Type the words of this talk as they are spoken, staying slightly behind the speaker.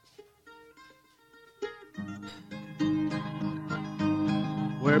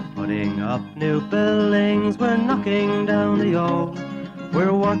We're putting up new buildings, we're knocking down the old.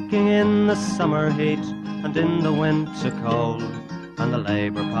 We're working in the summer heat and in the winter cold. And the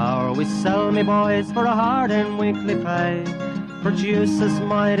labour power we sell, me boys, for a hard-earned weekly pay produces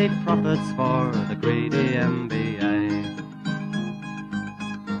mighty profits for the greedy MBA.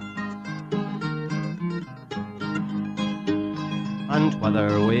 And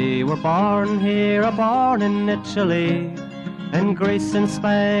whether we were born here or born in Italy, in Greece, in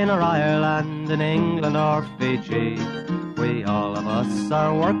Spain or Ireland, in England or Fiji, we all of us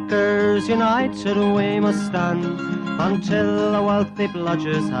are workers, united we must stand, until the wealthy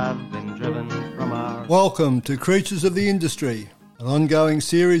bludgers have been driven from our... Welcome to Creatures of the Industry, an ongoing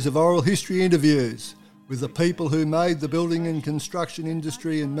series of oral history interviews with the people who made the building and construction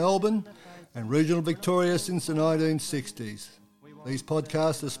industry in Melbourne and regional Victoria since the 1960s. These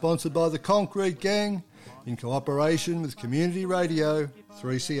podcasts are sponsored by the Concrete Gang in cooperation with Community Radio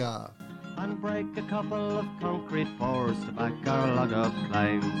 3CR. And break a couple of concrete pours to back our log of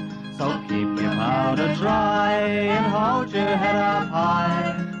claims. So keep your powder dry and hold your head up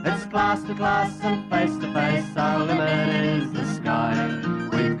high. It's class to class and face to face, our limit is the sky.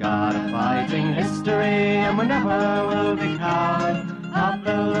 We've got a fighting history and we never will be cowed. Our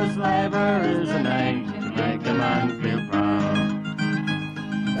builder's labour is a name to make a man feel proud.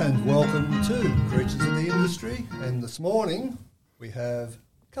 And welcome to Creatures of the Industry. And this morning we have a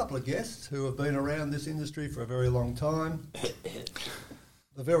couple of guests who have been around this industry for a very long time.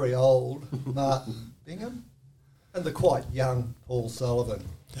 The very old Martin Bingham and the quite young Paul Sullivan.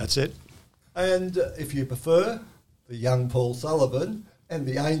 That's it. And if you prefer, the young Paul Sullivan and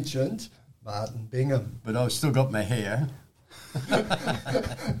the ancient Martin Bingham. But I've still got my hair.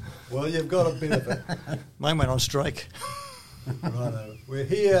 Well, you've got a bit of it. Mine went on strike. Righto. We're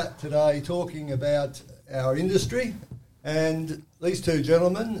here today talking about our industry, and these two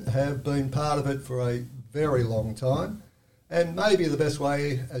gentlemen have been part of it for a very long time. And maybe the best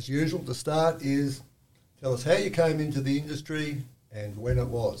way, as usual, to start is tell us how you came into the industry and when it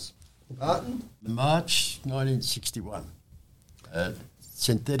was. Martin? March 1961.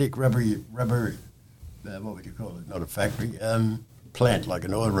 Synthetic rubber, what would you call it? Not a factory. Plant, like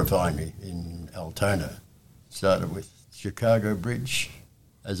an oil refinery in Altona. Started with Chicago Bridge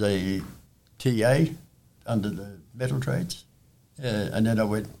as a TA under the metal trades. And then I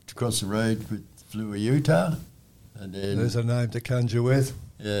went across the road with Flew, Utah. And then, there's a name to conjure with.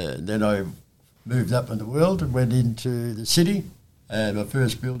 Then I moved up in the world and went into the city. And my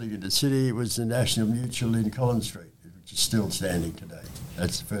first building in the city was the National Mutual in Collins Street, which is still standing today.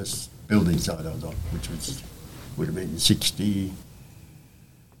 That's the first building site I was on, which would have been 60,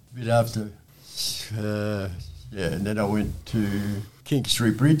 a bit after... and then I went to King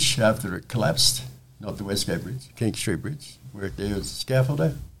Street Bridge after it collapsed, not the Westgate Bridge, King Street Bridge. Worked there as a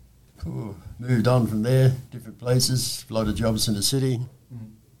scaffolder. Cool. Moved on from there, different places, a lot of jobs in the city.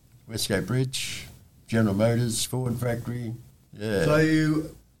 Westgate Bridge, General Motors, Ford factory. Yeah. So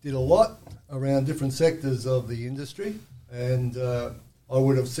you did a lot around different sectors of the industry, and I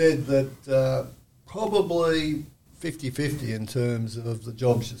would have said that probably 50-50 in terms of the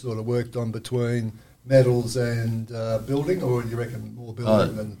jobs you sort of worked on between metals and building, or do you reckon more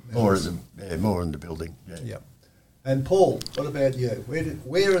building than metals? More in the building. Yeah. And Paul, what about you?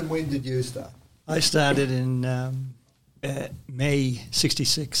 Where and when did you start? I started in May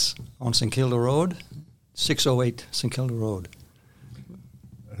 66 on St Kilda Road, 608 St Kilda Road.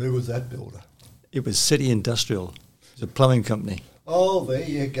 Who was that builder? It was City Industrial. It was a plumbing company. Oh, there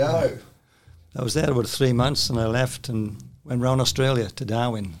you go. I was there about 3 months and I left and went round Australia to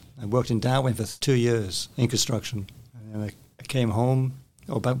Darwin. I worked in Darwin for 2 years in construction. And I came home,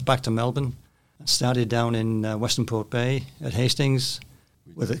 back to Melbourne, and started down in Western Port Bay at Hastings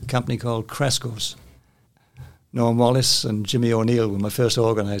with a company called Cresco's. Norm Wallace and Jimmy O'Neill were my first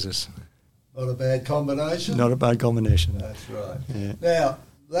organisers. Not a bad combination? Not a bad combination. That's right. Yeah. Now,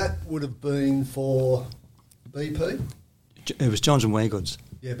 that would have been for BP? It was Johns and Waygoods.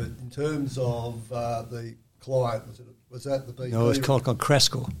 Yeah, but in terms of the client, was that the BP? No, it was called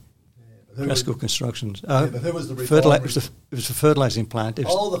Cresco. Yeah, Cresco Constructions. But who was the refinery? It was a fertilising plant. The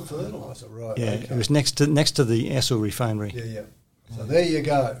fertiliser, right. Yeah, okay. It was next to the Esso refinery. Yeah. So there you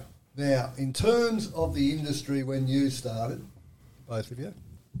go. Now, in terms of the industry when you started, both of you,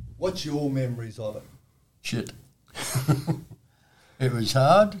 what's your memories of it? Shit. It was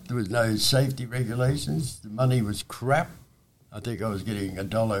hard. There was no safety regulations. The money was crap. I think I was getting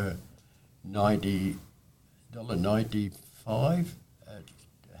 $1.95 at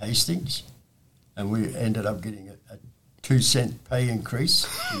Hastings, and we ended up getting a 2 cent pay increase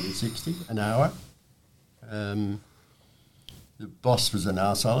in the 60 an hour. the boss was an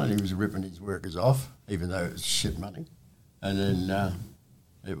arsehole and he was ripping his workers off, even though it was shit money. And then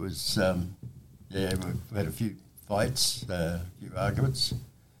it was, we had a few fights, a few arguments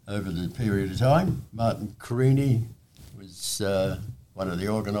over the period of time. Martin Carini was one of the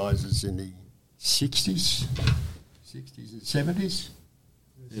organisers in the 60s and 70s.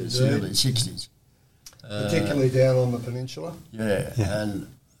 Yes, early 60s. Particularly down on the peninsula. Yeah, and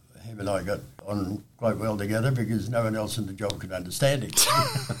him and I got on quite well together because no one else in the job could understand him.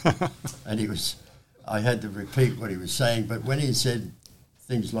 And I had to repeat what he was saying, but when he said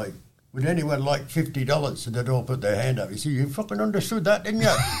things like, would anyone like $50? And they'd all put their hand up. He said, you fucking understood that, didn't you?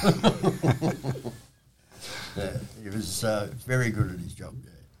 Yeah, he was very good at his job.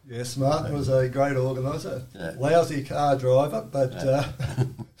 Yeah. Yes, Martin was a great organiser. Yeah. Lousy car driver, but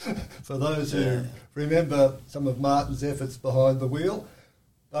for those who remember some of Martin's efforts behind the wheel.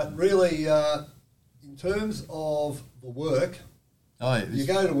 But really, in terms of the work, you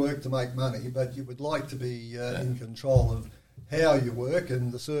go to work to make money, but you would like to be in control of how you work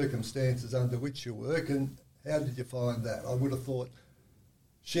and the circumstances under which you work. And how did you find that? I would have thought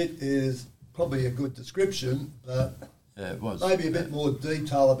shit is probably a good description, but it was. Maybe a bit more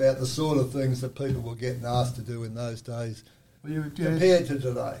detail about the sort of things that people were getting asked to do in those days compared to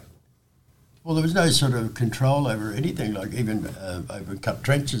today. Well, there was no sort of control over anything, like even over cut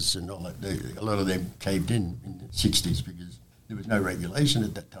trenches and all that. A lot of them caved in the 60s because there was no regulation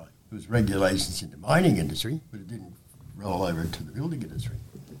at that time. There was regulations in the mining industry, but it didn't roll over to the building industry.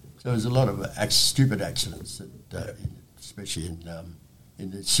 So there was a lot of stupid accidents, especially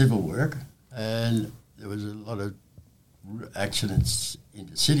in the civil work, and there was a lot of accidents in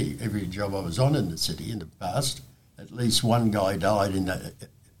the city. Every job I was on in the city in the past, at least one guy died in that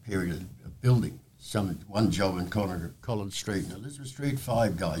period of building. One job in Collins Street and Elizabeth Street,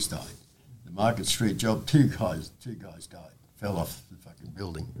 5 guys died. The Market Street job, 2 guys died, fell off the fucking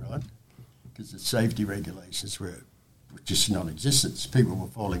building, right? Because the safety regulations were just non-existent. People were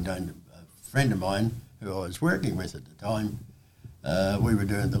falling down. A friend of mine who I was working with at the time, we were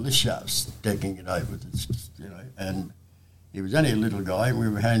doing the lift shafts, decking it over, and he was only a little guy, and we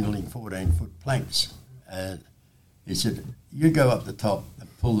were handling 14-foot planks. And he said, you go up the top and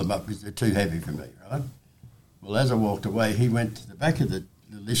pull them up because they're too heavy for me, right? Well, as I walked away, he went to the back of the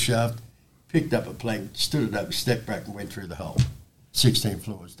lift shaft, picked up a plank, stood it up, stepped back and went through the hole, 16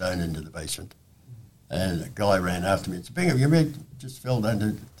 floors down into the basement. And a guy ran after me and said, Bingham, your mate just fell down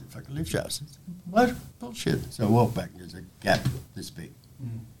the fucking lift shaft. I said, what? Bullshit. So I walked back and there's a gap this big.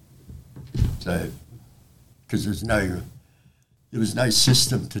 So, because there was no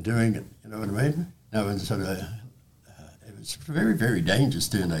system to doing it, you know what I mean? No one sort of, it was very, very dangerous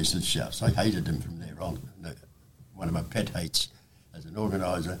doing those lift shafts. I hated them from there on. One of my pet hates as an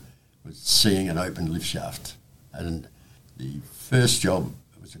organiser was seeing an open lift shaft. And the first job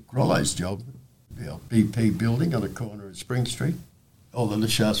was a Grollo's job, the BP building on the corner of Spring Street. All the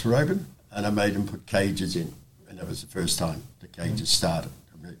lift shafts were open, and I made them put cages in. And that was the first time the cages started.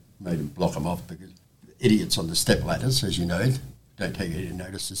 I made them block them off because idiots on the step ladders, as you know, don't take any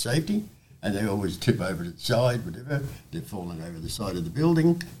notice of safety, and they always tip over to the side, whatever. They're falling over the side of the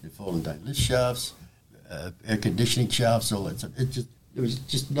building. They're falling down lift shafts, air conditioning shafts, all that stuff. There was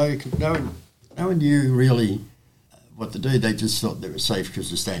just no one knew really what to do. They just thought they were safe because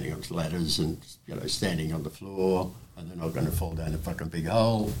they're standing on ladders and standing on the floor, and they're not going to fall down a fucking big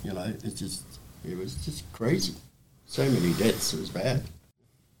hole. It was just crazy. So many deaths. It was bad.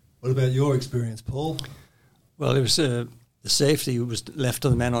 What about your experience, Paul? Well, it was the safety was left to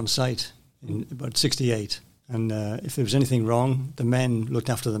the men on site in about 68. And if there was anything wrong, the men looked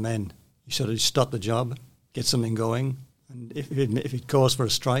after the men. You sort of stop the job, get something going, and if it calls for a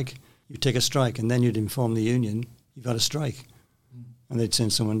strike, you take a strike, and then you'd inform the union you've had a strike, and they'd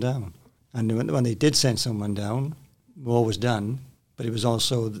send someone down. And when they did send someone down, more was done, but it was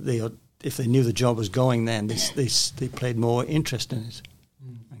also that if they knew the job was going, then they played more interest in it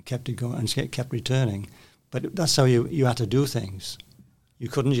and kept it going and kept returning. But that's how you had to do things. You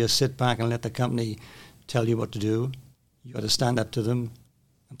couldn't just sit back and let the company tell you what to do. You had to stand up to them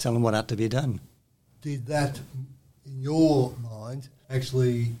and tell them what had to be done. Did that, in your mind,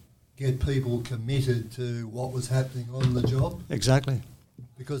 actually get people committed to what was happening on the job? Exactly.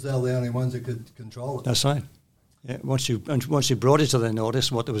 Because they were the only ones that could control it. That's right. Yeah, once you brought it to their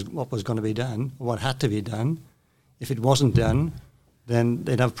notice what was going to be done, what had to be done, if it wasn't done, then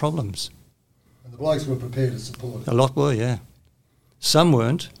they'd have problems. And the blokes were prepared to support it. A lot were, yeah. Some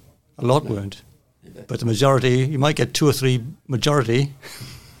weren't. A lot weren't. Yeah. But the majority, you might get 2 or 3 majority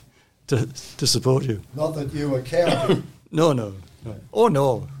to support you. Not that you were counting. No. Oh,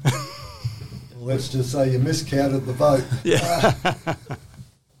 no. Well, let's just say you miscounted the vote. Yeah,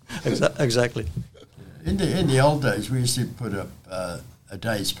 exactly. In the old days, we used to put up a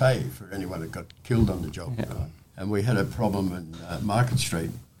day's pay for anyone that got killed on the job. Yeah. Right? And we had a problem in Market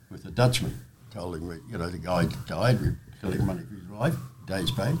Street with a Dutchman. Told him, the guy died, we were killing money for his wife, day's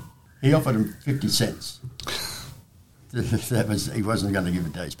pay. He offered him 50 cents. He wasn't going to give a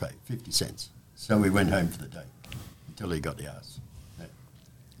day's pay, 50 cents. So we went home for the day until he got the arse. Yeah.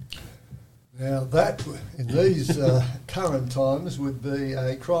 Now that, in these current times, would be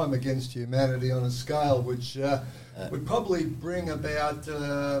a crime against humanity on a scale which would probably bring about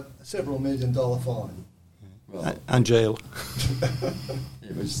several $1 million fine. Well, And jail.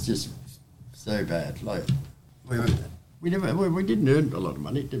 it was just so bad. Like we didn't earn a lot of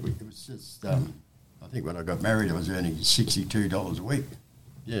money, did we? It was just I think when I got married, I was earning $62 a week.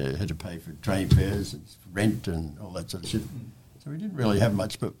 Yeah, I had to pay for train fares and rent and all that sort of shit. So we didn't really have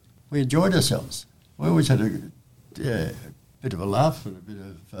much, but we enjoyed ourselves. We always had a bit of a laugh and a bit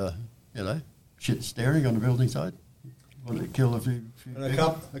of shit staring on the building side. Wanted to kill a few And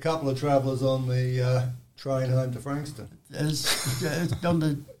a couple of travellers on the train home to Frankston. It's on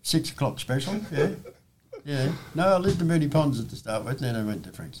the 6 o'clock special, yeah. Yeah. No, I lived in Mooney Ponds at the start with, and then I went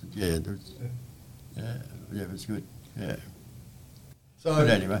to Frankston. Yeah, it was good. Yeah. So, but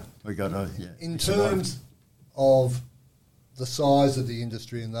anyway, we got in terms of the size of the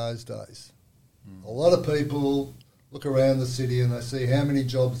industry in those days, a lot of people look around the city and they see how many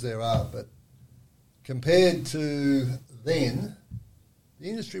jobs there are, but compared to then, the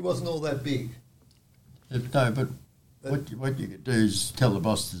industry wasn't all that big. No, but what you could do is tell the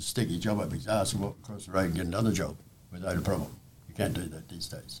boss to stick your job up his arse and walk across the road and get another job without a problem. You can't do that these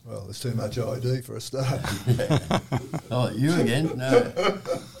days. Well, there's too much ID for a start. Yeah. Oh, you again? No.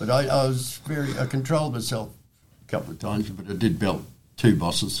 But I controlled myself a couple of times, but I did belt 2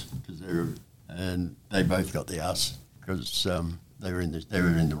 bosses and they both got the arse because they were in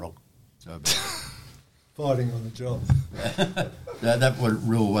the wrong. So Fighting on the job. no, that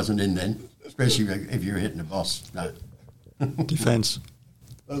rule wasn't in then, especially if you're hitting a boss. No. Defence.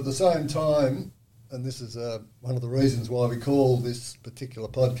 But at the same time, and this is one of the reasons why we call this particular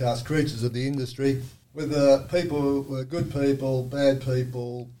podcast Creatures of the Industry, with people were good people, bad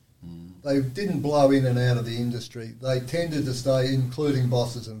people. They didn't blow in and out of the industry. They tended to stay, including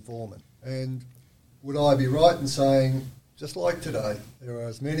bosses and foremen. And would I be right in saying, just like today, there are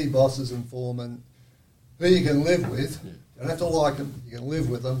as many bosses and foremen who you can live with, you don't have to like them, you can live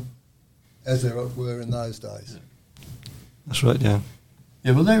with them, as there were in those days. Yeah. That's right, yeah.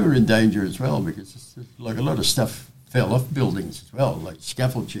 Yeah, well, they were in danger as well because like a lot of stuff fell off buildings as well, like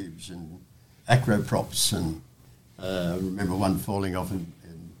scaffold tubes and acro props. And I remember one falling off in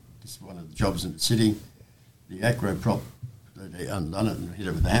one of the jobs in the city. The acro prop, they undone it and hit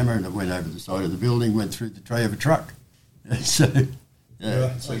it with a hammer, and it went over the side of the building, went through the tray of a truck. So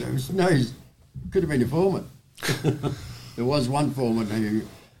there was could have been a foreman. There was one foreman who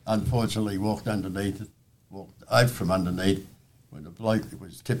unfortunately walked out from underneath when the bloke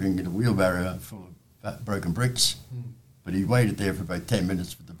was tipping in a wheelbarrow full of broken bricks. But he waited there for about 10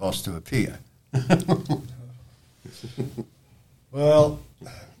 minutes for the boss to appear. Well,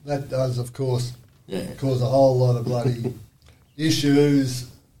 that does, of course, cause a whole lot of bloody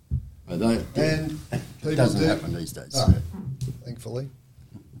issues. But and it doesn't happen these days. No, thankfully.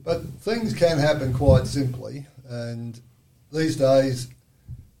 But things can happen quite simply, and these days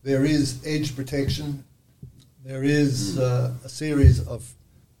there is edge protection. There is a series of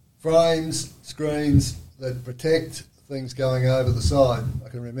frames, screens that protect things going over the side. I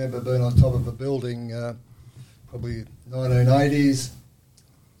can remember being on top of a building, probably 1980s.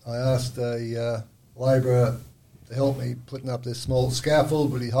 I asked a labourer to help me putting up this small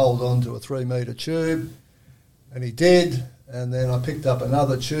scaffold, would he hold on to a 3-metre tube? And he did. And then I picked up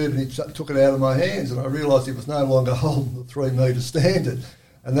another tube and he took it out of my hands, and I realised he was no longer holding the 3-metre standard,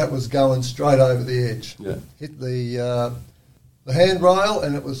 and that was going straight over the edge. Yeah. Hit the handrail,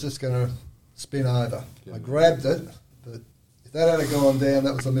 and it was just going to spin over. Yeah. I grabbed it, but if that had gone down,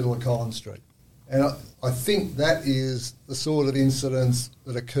 that was the middle of Collins Street. And I think that is the sort of incidents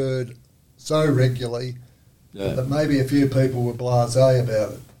that occurred so regularly that maybe a few people were blasé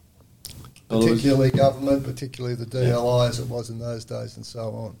about it. Particularly government, particularly the DLI as it was in those days and so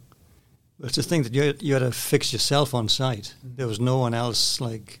on. Well, it's the thing that you had to fix yourself on site. There was no one else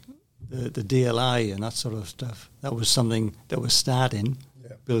like the DLI and that sort of stuff. That was something that was starting,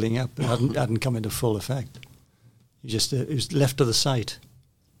 building up, but hadn't come into full effect. It was left to the site.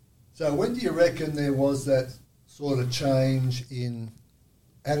 So when do you reckon there was that sort of change in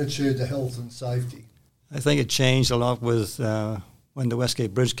attitude to health and safety? I think it changed a lot with when the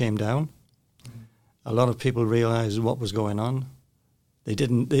Westgate Bridge came down. a lot of people realised what was going on. They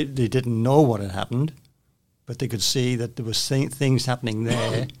didn't know what had happened, but they could see that there was things happening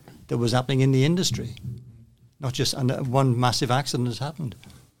there that was happening in the industry. Not just, and one massive accident has happened.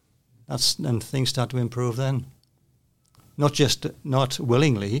 And things start to improve then. Not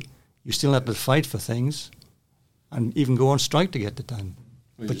willingly, you still have to fight for things and even go on strike to get it done.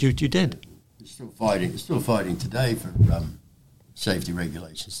 Well, but you did. You're still fighting today for safety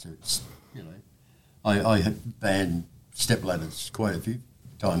regulations. I have banned step ladders quite a few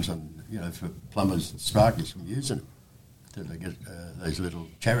times for plumbers and sparkies from using them. Till they get those little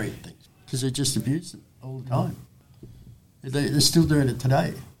chariot things. Because they just abuse them all the time. They're still doing it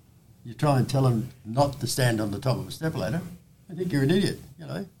today. You try and tell them not to stand on the top of a step ladder, I think you're an idiot,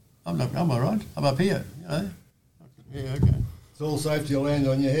 I'm all right. I'm up here, Yeah, okay. It's all safety will land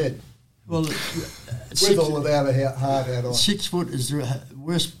on your head. Well, with or without a hard hat on. 6 foot is the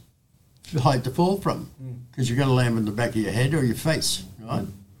worst height to fall from because you're going to land on the back of your head or your face, right?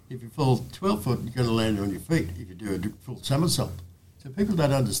 If you fall 12 foot, you're going to land on your feet if you do a full somersault. So people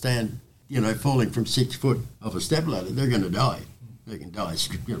don't understand, falling from 6 foot off a step ladder, they're going to die. They can die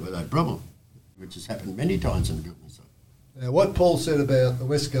without problem, which has happened many times in the building site. Now, what Paul said about the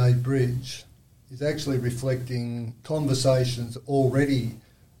Westgate Bridge is actually reflecting conversations already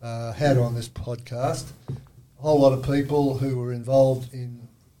had on this podcast. A whole lot of people who were involved in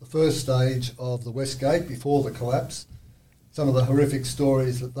the first stage of the Westgate before the collapse, some of the horrific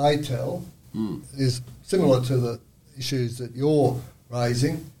stories that they tell is similar to the issues that you're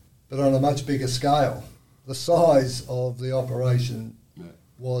raising, but on a much bigger scale. The size of the operation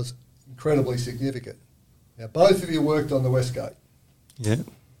was incredibly significant. Now, both of you worked on the Westgate. Yeah.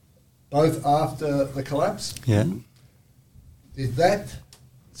 Both after the collapse. Yeah. Did that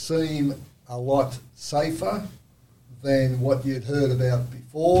seem a lot safer than what you'd heard about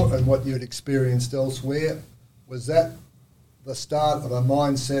before and what you'd experienced elsewhere? Was that the start of a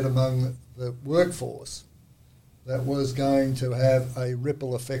mindset among the workforce that was going to have a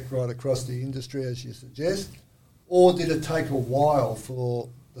ripple effect right across the industry, as you suggest? Or did it take a while for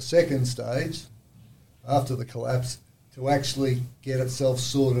the second stage, after the collapse, to actually get itself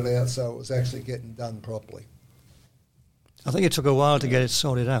sorted out so it was actually getting done properly? I think it took a while to get it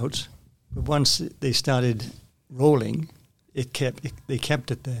sorted out, but once they started rolling, they kept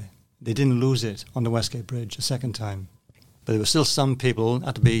it there. They didn't lose it on the Westgate Bridge a second time. But there were still some people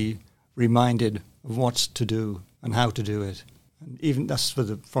had to be reminded of what to do and how to do it. And even that's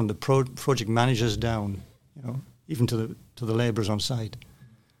from the project managers down, even to the labourers on site.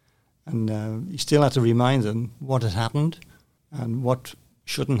 And you still had to remind them what had happened and what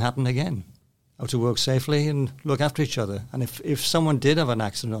shouldn't happen again. How to work safely and look after each other. And if someone did have an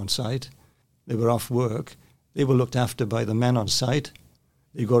accident on site, they were off work, they were looked after by the men on site.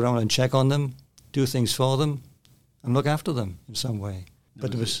 They go around and check on them, do things for them, and look after them in some way.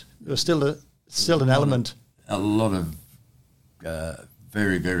 But there was still an element. A lot of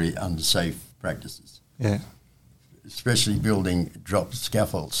very, very unsafe practices. Yeah. Especially building drop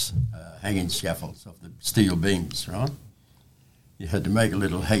scaffolds, hanging scaffolds off the steel beams, right? You had to make a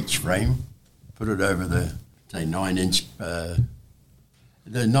little H frame, put it over the, say, 9-inch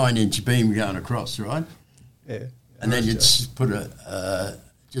beam going across, right? Yeah. And then you'd put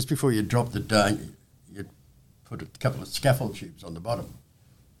just before you dropped it down, you'd put a couple of scaffold tubes on the bottom,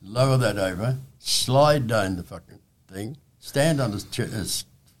 lower that over, slide down the fucking thing, stand on the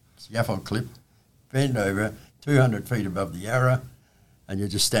scaffold clip, bend over 200 feet above the arrow, and you're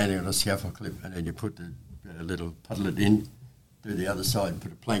just standing on a scaffold clip, and then you put the little puddle it in, do the other side and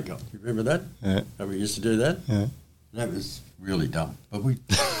put a plank up. You remember that? Yeah. How we used to do that? Yeah. That was really dumb. But we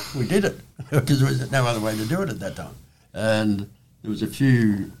did it because there was no other way to do it at that time. And there was a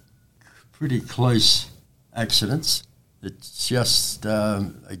few pretty close accidents that just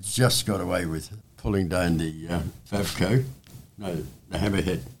got away with pulling down the Favco. No, the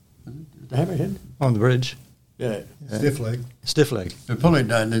hammerhead. The hammerhead? On the bridge. Yeah. Stiff leg. Stiff leg. They're pulling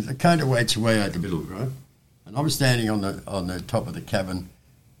down, the counterweight's way out the middle, right? And I was standing on the top of the cabin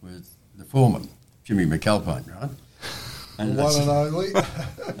with the foreman, Jimmy McAlpine, right? And one and only.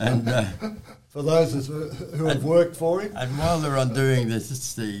 And for those who have worked for him. And while they're undoing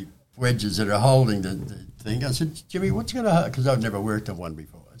the wedges that are holding the thing, I said, Jimmy, what's going to hold, because I've never worked on one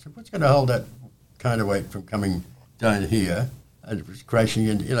before. I said, what's going to hold that counterweight from coming down here and it was crashing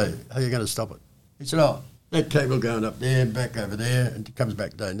in, how are you going to stop it? He said, that cable going up there and back over there, and it comes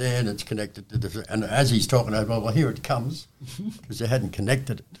back down there, and it's connected to the... And as he's talking, I go, well, here it comes, because they hadn't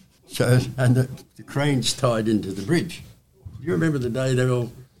connected it. So, and the crane's tied into the bridge. Do you remember the day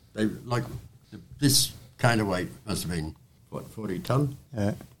this counterweight must have been, 40 tonne?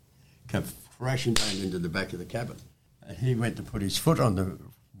 Yeah. come crashing down into the back of the cabin. And he went to put his foot on the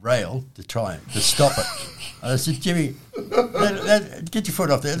rail to stop it. And I said, Jimmy, get your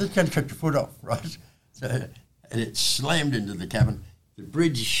foot off there. That's going to cut your foot off, right? So, and it slammed into the cabin. The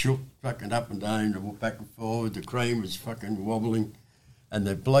bridge shook fucking up and down, and back and forward. The crane was fucking wobbling. And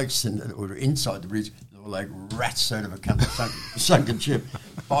the blokes that were inside the bridge, they were like rats out of a sunken ship,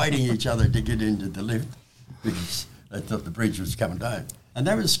 fighting each other to get into the lift because they thought the bridge was coming down. And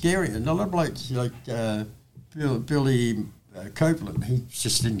that was scary. And a lot of blokes, like Billy Copeland, he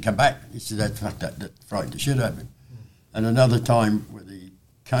just didn't come back. He said, that frightened the shit out of him. And another time with the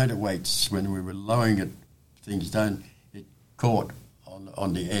counterweights, when we were lowering things down, it caught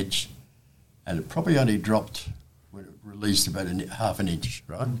on the edge, and it probably only dropped when it released about half an inch,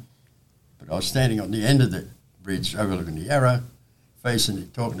 right? But I was standing on the end of the bridge overlooking the Yarra, facing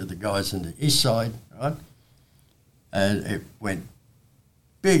it, talking to the guys on the east side, right? And it went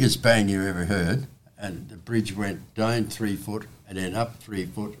biggest bang you ever heard, and the bridge went down 3 foot and then up 3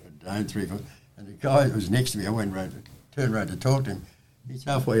 foot and down 3 foot. And the guy that was next to me, I turned around to talk to him. He's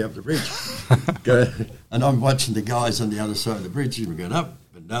halfway up the bridge. And I'm watching the guys on the other side of the bridge, and we're going up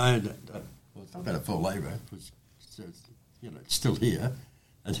and down. Well, it's not going to fall over. It's still here.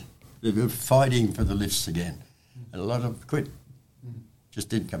 And they were fighting for the lifts again. And a lot of them quit. Just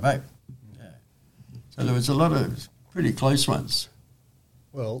didn't come back. Yeah. So there was a lot of pretty close ones.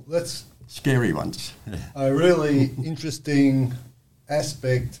 Well, that's scary ones. A really interesting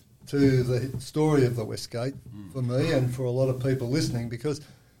aspect to the story of the Westgate for me and for a lot of people listening, because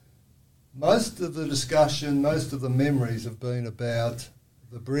most of the discussion, most of the memories have been about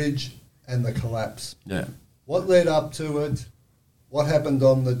the bridge and the collapse. Yeah. What led up to it, what happened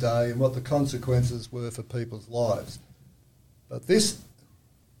on the day, and what the consequences were for people's lives. But this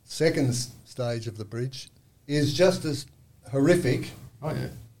second stage of the bridge is just as horrific,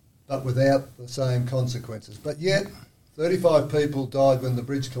 but without the same consequences. But yet, 35 people died when the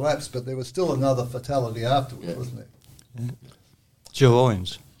bridge collapsed, but there was still another fatality afterwards, wasn't there? Yeah. Joe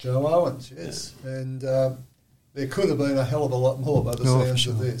Owens, yes. Yeah. And there could have been a hell of a lot more by the sounds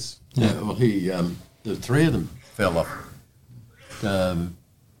of this. Yeah, well, the three of them fell off.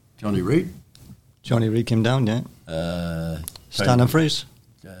 Johnny Reid. Johnny Reid came down, yeah. Stan Humphries.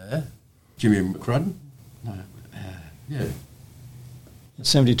 Jimmy McCrudden. Yeah.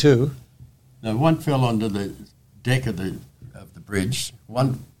 72. No, one fell onto the deck of the bridge.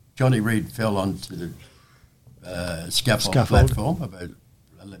 Johnny Reid fell onto the scaffold platform about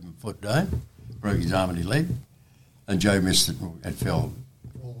 11 foot down, broke his arm and his leg, and Joe missed it and fell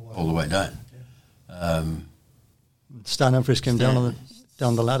all the way down. Stan Humphries came down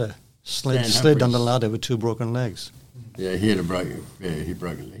the ladder, slid down the ladder with 2 broken legs. Yeah, he had a broken. Yeah, he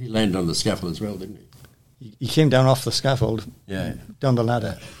broke it. He landed on the scaffold as well, didn't he? He came down off the scaffold, down the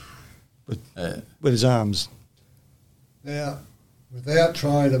ladder, with his arms. Now, without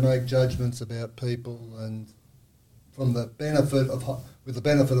trying to make judgments about people, and with the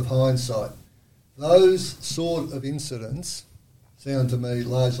benefit of hindsight, those sort of incidents sound to me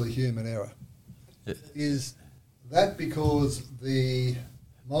largely human error. Yeah. Is that because the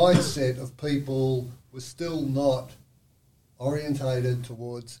mindset of people was still not orientated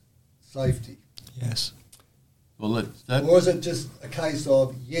towards safety? Yes. Well, or is it just a case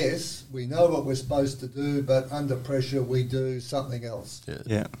of, yes, we know what we're supposed to do, but under pressure we do something else?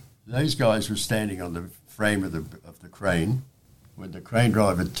 Yeah. Those guys were standing on the frame of the crane. When the crane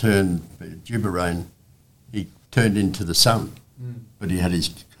driver turned the jib around, he turned into the sun, but he had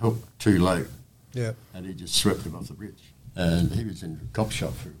his hook too low. Yeah. And he just swept him off the bridge. And he was in a cop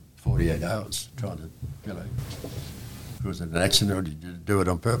shop for 48 hours trying to, if it was an accident or did he do it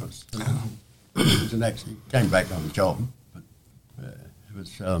on purpose? It was an accident. He came back on the job, but it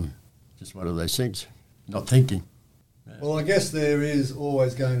was just one of those things, not thinking. Well, I guess there is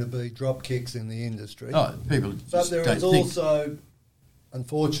always going to be drop kicks in the industry. Oh, people but there is also,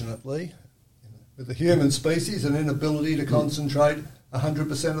 unfortunately, with the human species, an inability to concentrate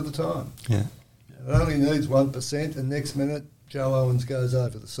 100% of the time. Yeah. It only needs 1%, and next minute, Joe Owens goes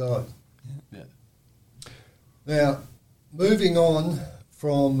over the side. Yeah. Now, moving on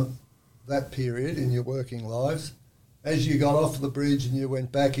from that period in your working lives, as you got off the bridge and you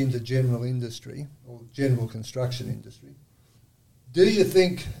went back into general industry, or general construction industry, do you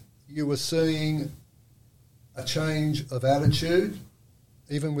think you were seeing a change of attitude,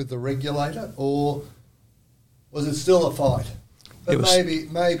 even with the regulator, or was it still a fight? But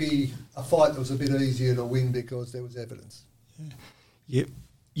maybe a fight that was a bit easier to win because there was evidence. Yeah.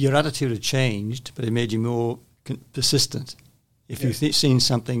 Your attitude had changed, but it made you more persistent. If you've seen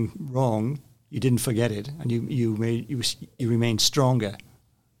something wrong, you didn't forget it, and you remained stronger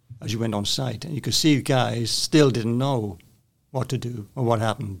as you went on site. And you could see guys still didn't know what to do or what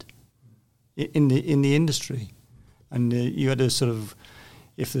happened in the industry. And you had to sort of,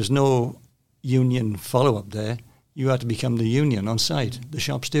 if there's no union follow-up there, you had to become the union on site. The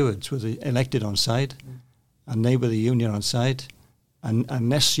shop stewards were elected on site, and they were the union on site. And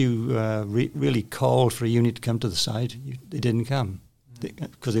unless you really called for a union to come to the site, they didn't come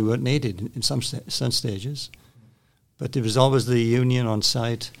because they weren't needed in some stages. But there was always the union on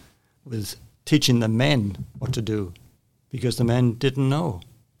site with teaching the men what to do, because the men didn't know,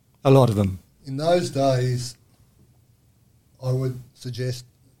 a lot of them. In those days, I would suggest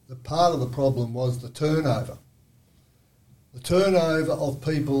that part of the problem was the turnover. The turnover of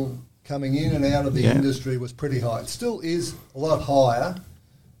people coming in and out of the industry was pretty high. It still is a lot higher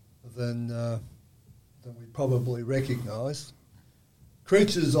than we probably recognise.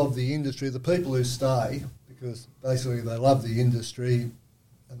 Creatures of the industry, the people who stay, because basically they love the industry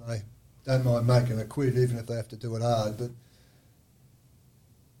and they don't mind making a quid even if they have to do it hard, but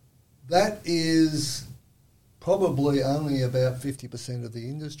that is probably only about 50% of the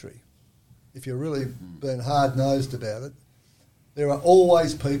industry. If you're really being hard-nosed about it, there are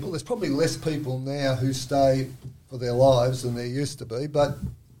always people, there's probably less people now who stay for their lives than there used to be, but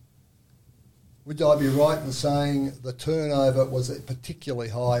would I be right in saying the turnover was particularly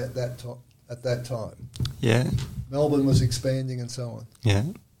high at that time? Yeah. Melbourne was expanding and so on. Yeah.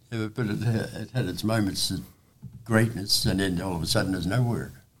 But it had its moments of greatness, and then all of a sudden there's no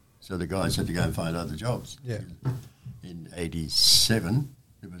work. So the guys had to go and find other jobs. Yeah. In 87,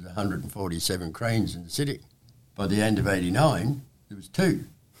 there was 147 cranes in the city. By the end of 89, there was 2.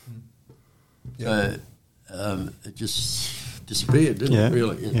 Yeah. So it just disappeared, didn't it,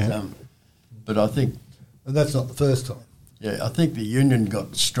 really? But I think... And that's not the first time. Yeah, I think the union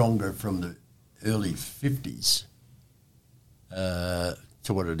got stronger from the early 50s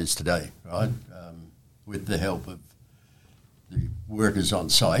to what it is today, right? With the help of the workers on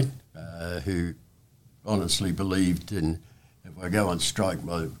site who honestly believed in, if I go on strike,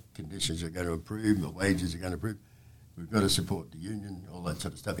 my conditions are going to improve, my wages are going to improve. We've got to support the union, all that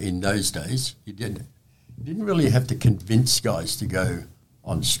sort of stuff. In those days, you didn't really have to convince guys to go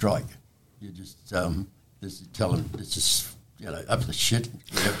on strike. You just tell them it's just up the shit.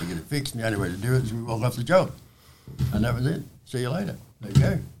 We have to get it fixed, and the only way to do it is we walk off the job, and that was it. See you later. There you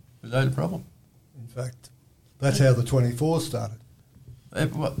go. Without a problem. In fact, that's how the 24 started.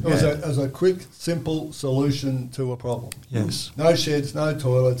 It was a quick, simple solution to a problem. Yes. No sheds, no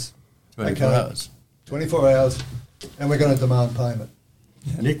toilets. 24 hours. 24 hours, and we're going to demand payment.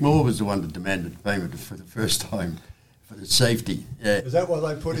 Yeah. Nick Moore was the one that demanded payment for the first time for the safety. Yeah. Is that why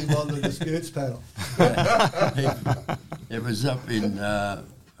they put him on the disputes panel? It was up in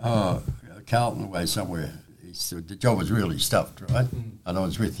Carlton way somewhere. The job was really stuffed, right? And I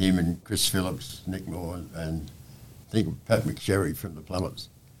was with him and Chris Phillips, Nick Moore, and I think Pat McSherry from the Plumbers.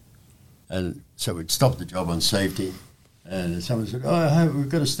 And so we'd stopped the job on safety, and someone said, we've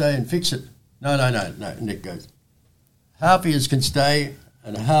got to stay and fix it. No. Nick goes, half of you can stay,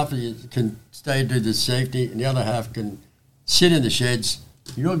 and half of you can stay and do the safety, and the other half can sit in the sheds.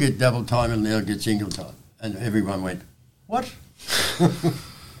 You'll get double time, and they'll get single time. And everyone went, what?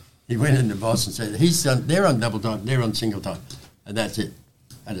 He went in the boss and said, they're on double time, they're on single time. And that's it.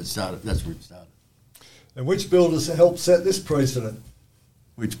 And it started. That's where it started. And which builders helped set this precedent?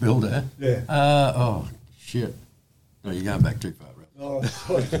 Which builder? Yeah. Shit. No, you're going back too far, right?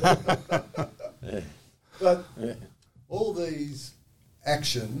 Yeah. But all these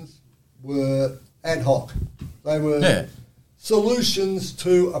actions were ad hoc. They were solutions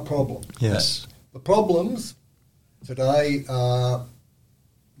to a problem. Yes. The problems today are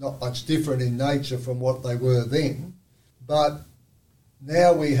not much different in nature from what they were then, but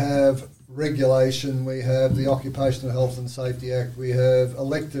now we have regulation, we have the Occupational Health and Safety Act, we have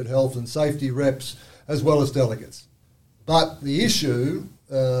elected health and safety reps as well as delegates. But the issue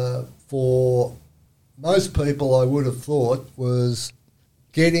for most people, I would have thought, was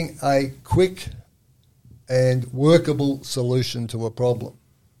getting a quick and workable solution to a problem.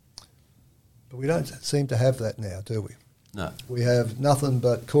 But we don't seem to have that now, do we? No. We have nothing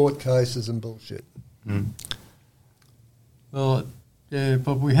but court cases and bullshit. Well, yeah,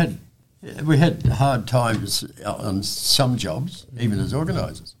 but we had hard times on some jobs, even as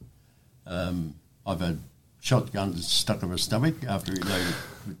organisers. I've had shotguns stuck in my stomach after he loaded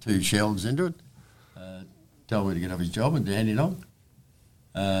with 2 shells into it. Told me to get off his job and hand it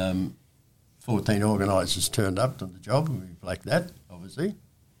on. 14 organisers turned up on the job, and we blacked that, obviously.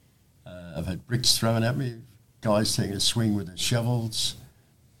 I've had bricks thrown at me, guys taking a swing with their shovels,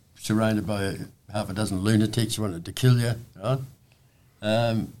 surrounded by half a dozen lunatics who wanted to kill you. Right?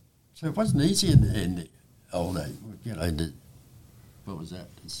 So it wasn't easy in the old days, you know, what was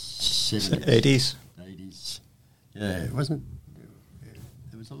that, the 70s? 80s. 80s. Yeah, it wasn't,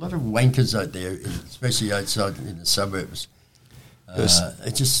 there was a lot of wankers out there, especially outside in the suburbs.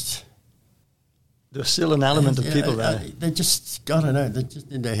 It just... There's still an element of people there. They just, I don't know, they're just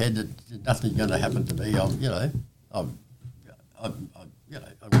in their head that nothing's going to happen to me. I'm going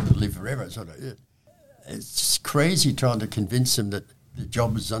to live forever. Sort of. Yeah. It's just crazy trying to convince them that the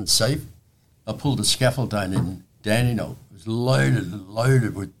job was unsafe. I pulled a scaffold down in Dandenong. It was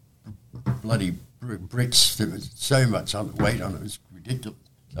loaded with bloody bricks. There was so much weight on it. It was ridiculous.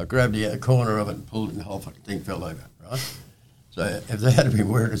 So I grabbed the corner of it and pulled it, and the whole fucking thing fell over, right? So if there had been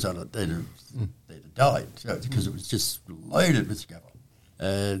workers on it, they'd have died, because it was just loaded with scaffold.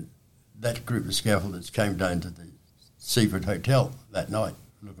 And that group of scaffolders came down to the Seaford Hotel that night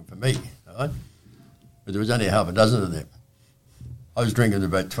looking for me, right? But there was only half a dozen of them. I was drinking with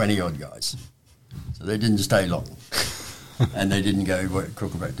about 20-odd guys, so they didn't stay long. And they didn't go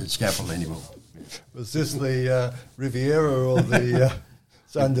cook about the scaffold anymore. Was this the Riviera or the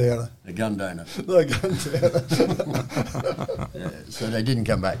Sundowner? The Gundowner. The Gundowner. Yeah, so they didn't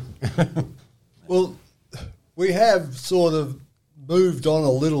come back. Well, we have sort of moved on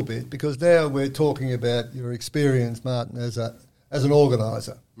a little bit because now we're talking about your experience, Martin, as an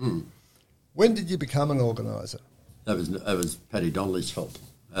organiser. Mm. When did you become an organiser? That was Paddy Donnelly's fault.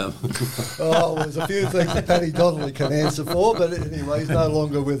 There's a few things that Paddy Donnelly can answer for, but anyway, he's no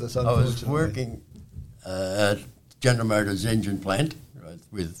longer with us, unfortunately. I was working at General Motors engine plant, right,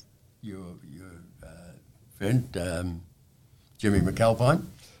 with your friend, Jimmy McAlpine.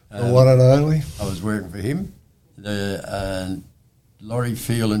 The one and only. I was working for him. Laurie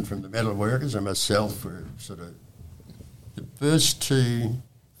Phelan from the Metal Workers and myself were sort of the first two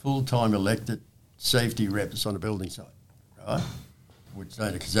full-time elected safety reps on a building site, right? Which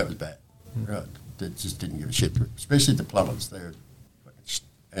because that was bad, right? They just didn't give a shit, especially the plumbers. They were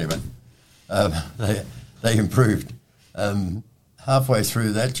anyway. They improved. Halfway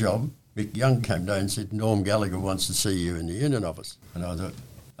through that job, Mick Young came down and said, "Norm Gallagher wants to see you in the union office." And I thought,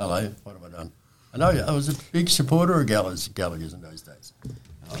 "Hello, what have I done?" And I was a big supporter of Gallagher's in those days.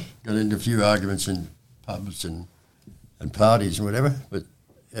 I got into a few arguments in pubs and parties and whatever, but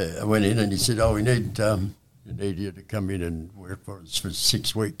I went in and he said, "Oh, we need you to come in and work for us for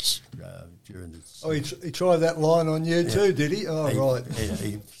 6 weeks during this." Oh, he tried that line on you too, did he? Oh, right. Yeah,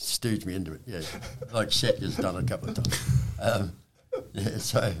 he stooged me into it, yeah. Like Setler's done a couple of times.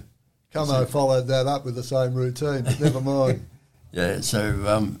 So... Camo followed that up with the same routine, but never mind. Yeah,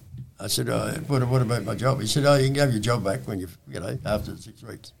 so I said, what about my job? He said, "Oh, you can have your job back when after 6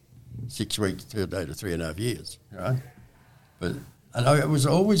 weeks. 6 weeks to a day to 3.5 years, right?" And I was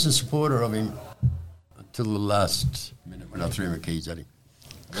always a supporter of him until the last minute when I threw my keys at him.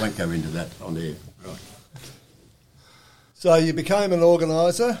 I won't go into that on air, right? So you became an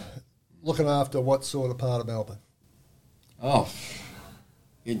organiser, looking after what sort of part of Melbourne?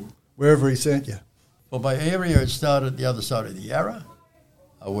 Wherever he sent you. Well, my area started at the other side of the Yarra.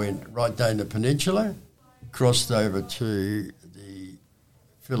 I went right down the peninsula, crossed over to the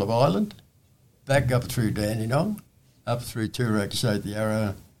Phillip Island, back up through Dandenong, up through Toorak, South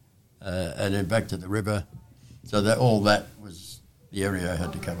Yarra, and then back to the river. So all that was the area I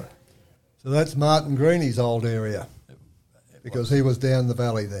had to cover. So that's Martin Greeny's old area, because he was down the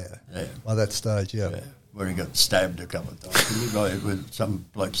valley there by that stage, yeah. Where he got stabbed a couple of times. With some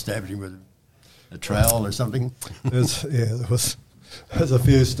bloke stabbed him with a trowel or something. There's a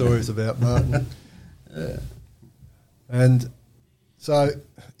few stories about Martin. Yeah. And so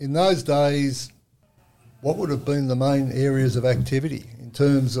in those days, what would have been the main areas of activity in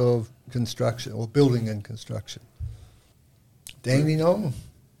terms of construction or building and construction? Dandenong?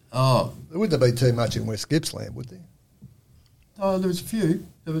 Oh. There wouldn't have been too much in West Gippsland, would there? Oh, there was a few.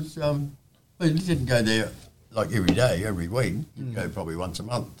 There was... Well, you didn't go there like every day, every week. You'd go probably once a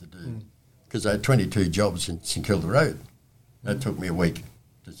month to do... Because I had 22 jobs in St Kilda Road. That took me a week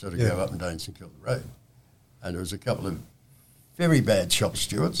to sort of go up and down St Kilda Road. And there was a couple of very bad shop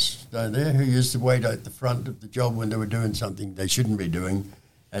stewards down there who used to wait out the front of the job when they were doing something they shouldn't be doing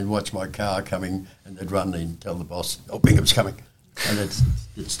and watch my car coming, and they'd run in and tell the boss, "Oh, Bingham's coming." And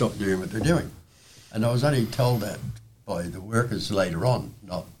they'd stop doing what they're doing. And I was only told that by the workers later on,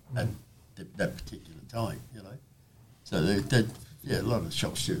 not at that particular time, So a lot of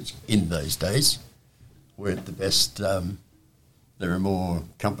shop stewards in those days weren't the best. They were more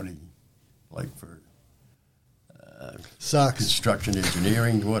company, like for Sucks. Construction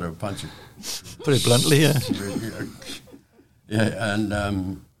engineering. What a bunch of... Put it bluntly, yeah. Yeah,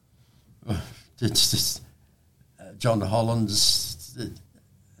 and it's just John Holland's...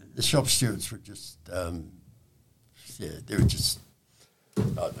 the shop stewards were just, they were just, I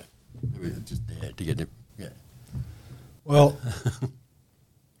don't know, they were just there to get him, yeah. Well,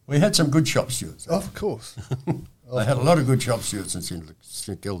 we had some good shop stewards. of course. I had a lot of good shop stewards in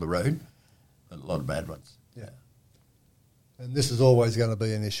St Kilda Road, but a lot of bad ones. Yeah. And this is always going to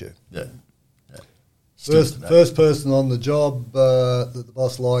be an issue. Yeah. First person on the job that the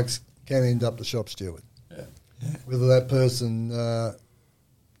boss likes can end up the shop steward. Yeah. Whether that person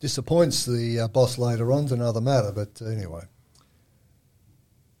disappoints the boss later on is another matter, but anyway.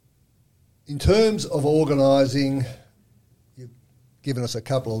 In terms of organising, you've given us a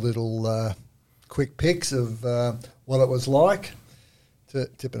couple of little quick pics of what it was like,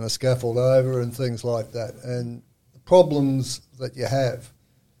 tipping a scaffold over and things like that, and the problems that you have.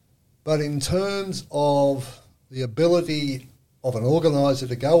 But in terms of the ability of an organiser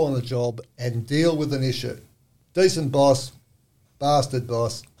to go on a job and deal with an issue, decent boss, bastard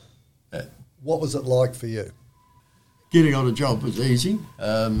boss, what was it like for you? Getting on a job was easy.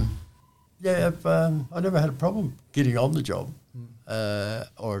 I never had a problem getting on the job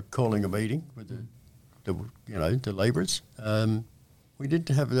or calling a meeting with the labourers. We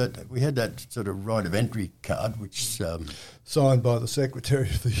didn't have that. We had that sort of right of entry card, which Signed by the Secretary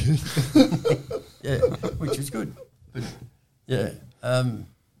of the Union. yeah, which is good. But yeah,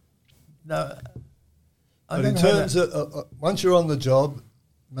 no. But in terms of once you're on the job,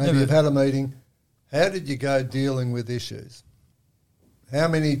 maybe you've had a meeting. How did you go dealing with issues? How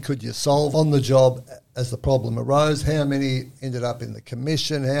many could you solve on the job as the problem arose? How many ended up in the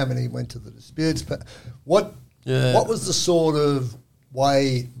commission? How many went to the disputes? What was the sort of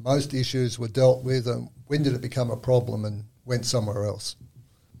way most issues were dealt with, and when did it become a problem and went somewhere else?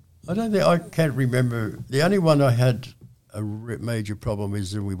 I can't remember. The only one I had a major problem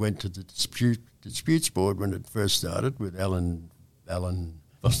is that we went to the disputes board when it first started with Alan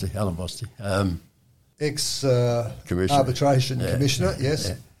Vosti. Ex-arbitration commissioner,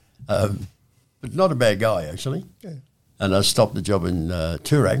 yes. Yeah. But not a bad guy, actually. Yeah. And I stopped the job in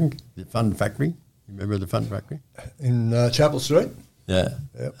Turang, the fun factory. You remember the fun factory? In Chapel Street? Yeah.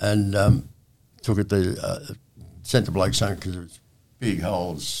 Yep. And took it to centre blokes home because there was big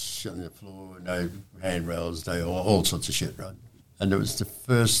holes on the floor, no handrails, all sorts of shit, right? And it was the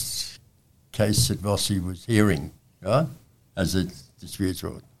first case that Vossi was hearing, right, as a disputes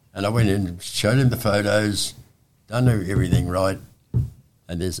board. And I went in and showed him the photos, done everything right.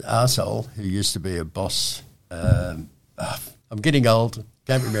 And this arsehole who used to be a boss, I'm getting old,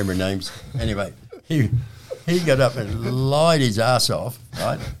 can't remember names. Anyway, he got up and lied his ass off,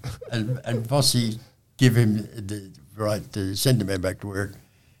 right? And Vossi give him the right to send the man back to work,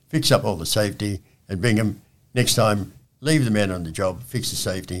 fix up all the safety, and Bingham, next time, leave the man on the job, fix the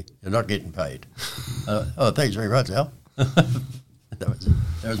safety, you're not getting paid. Thanks very much, Al. That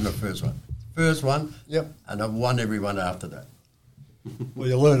was my first one. First one, yep. And I've won every one after that. Well,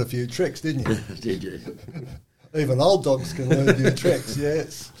 you learned a few tricks, didn't you? Did you? Even old dogs can learn new tricks,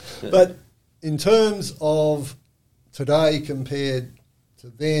 yes. But in terms of today compared to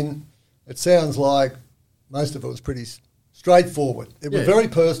then, it sounds like most of it was pretty straightforward. It was very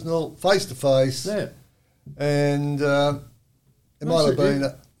personal, face-to-face, and it might have been,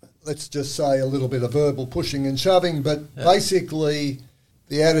 let's just say, a little bit of verbal pushing and shoving, but basically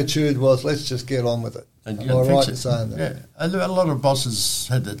the attitude was, let's just get on with it. And, Am I right in saying that? Yeah, and a lot of bosses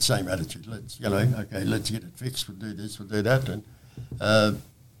had that same attitude. Let's get it fixed. We'll do this. We'll do that. And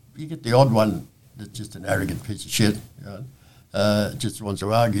you get the odd one that's just an arrogant piece of shit. Just wants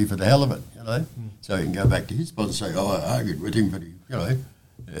to argue for the hell of it. So he can go back to his boss and say, "Oh, I argued with him, but he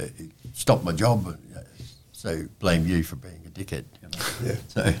stopped my job." And, so blame you for being a dickhead. Yeah.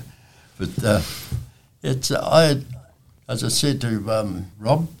 So, but it's as I said to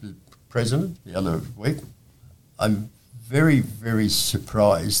Rob, the president, the other week, I'm very, very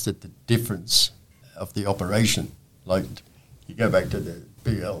surprised at the difference of the operation. Like, you go back to the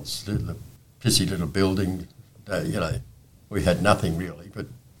BLs, the pissy little building, we had nothing really, but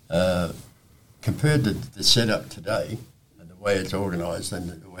compared to the setup today and the way it's organised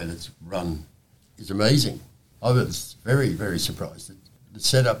and the way it's run is amazing. I was very, very surprised. The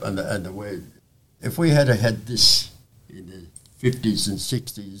setup and the way, if we had had this in the 50s and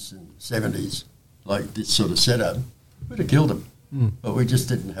 60s and 70s, like this sort of setup, we'd have killed them. But we just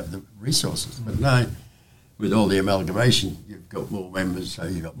didn't have the resources. But no, with all the amalgamation, you've got more members, so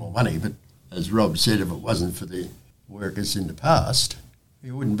you've got more money. But as Rob said, if it wasn't for the workers in the past,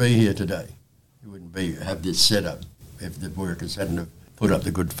 you wouldn't be here today. You wouldn't have this setup if the workers hadn't have put up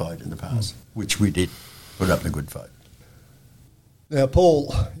the good fight in the past, which we did put up the good fight. Now,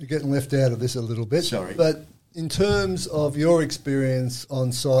 Paul, you're getting left out of this a little bit. Sorry. But In terms of your experience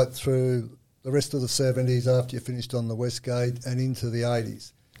on site through the rest of the 70s after you finished on the Westgate and into the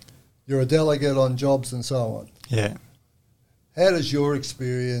 80s, you're a delegate on jobs and so on. Yeah. How does your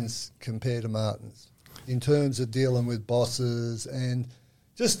experience compare to Martin's in terms of dealing with bosses and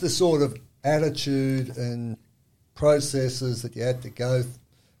just the sort of attitude and processes that you had to go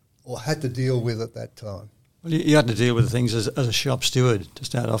or had to deal with at that time? Well, you had to deal with things as a shop steward to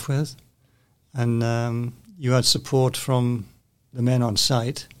start off with. And you had support from the men on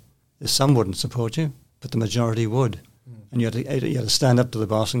site. Some wouldn't support you, but the majority would. And you had to stand up to the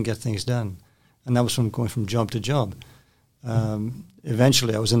boss and get things done. And that was from going from job to job.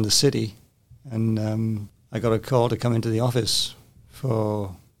 Eventually I was in the city and I got a call to come into the office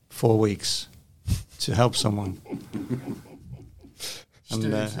for 4 weeks to help someone.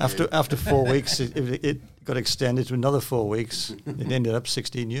 And after 4 weeks, it got extended to another 4 weeks. It ended up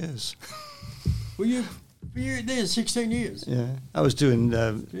 16 years. Were you there 16 years? Yeah, I was doing.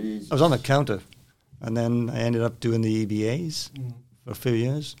 I was on the counter, and then I ended up doing the EBAs for a few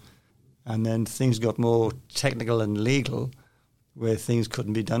years, and then things got more technical and legal, where things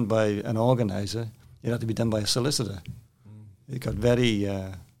couldn't be done by an organizer. It had to be done by a solicitor. It got very.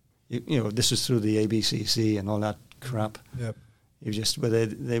 This was through the ABCC and all that crap. Yep. It was just where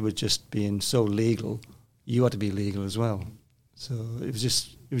they were just being so legal. You had to be legal as well. So it was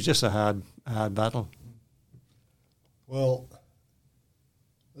just a hard battle. Well,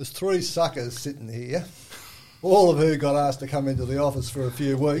 there's 3 suckers sitting here, all of who got asked to come into the office for a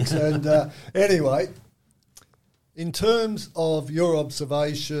few weeks. And anyway, in terms of your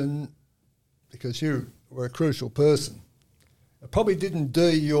observation, because you were a crucial person, it probably didn't do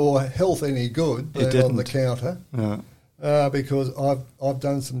your health any good being on the counter. No. Because I've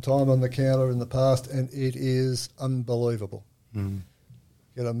done some time on the counter in the past and it is unbelievable.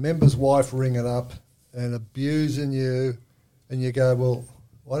 Get a member's wife ringing up and abusing you and you go, well,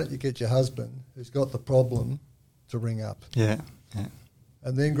 why don't you get your husband who's got the problem to ring up? Yeah.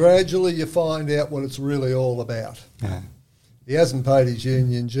 And then gradually you find out what it's really all about. Yeah. He hasn't paid his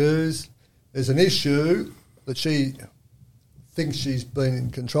union dues. There's an issue that she thinks she's been in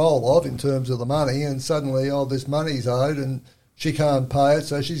control of in terms of the money, and suddenly, this money's owed and she can't pay it,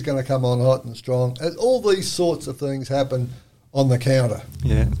 so she's going to come on hot and strong. And all these sorts of things happen on the counter.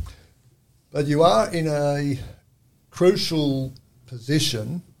 Yeah. But you are in a crucial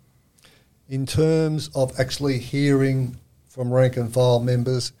position in terms of actually hearing from rank and file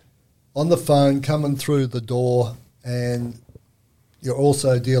members on the phone coming through the door, and you're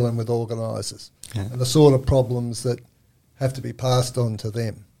also dealing with organisers and the sort of problems that have to be passed on to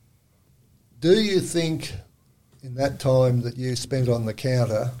them. Do you think in that time that you spent on the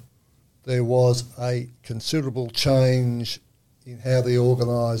counter there was a considerable change in how the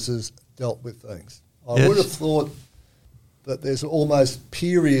organisers dealt with things? I would have thought that there's almost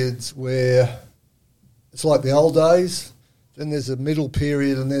periods where it's like the old days, then there's a middle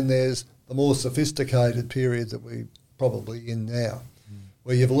period, and then there's the more sophisticated period that we're probably in now,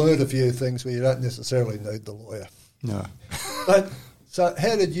 where you've learned a few things where you don't necessarily need the lawyer. No. But so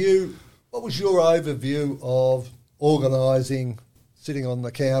what was your overview of organising, sitting on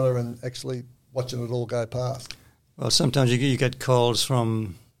the counter and actually watching it all go past? Well, sometimes you get calls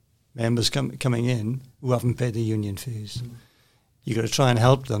from members coming in who haven't paid the union fees. You've got to try and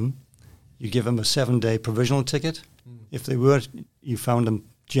help them. You give them a 7-day provisional ticket. If they were, you found them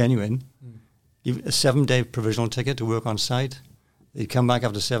genuine, give a 7-day provisional ticket to work on site. They'd come back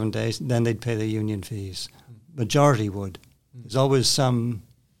after 7 days, then they'd pay their union fees. Majority would. There's always some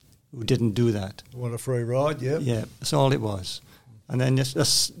who didn't do that. Want a free ride, yeah? Yeah, that's all it was. And then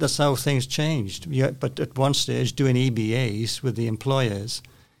that's how things changed. But at one stage, doing EBAs with the employers,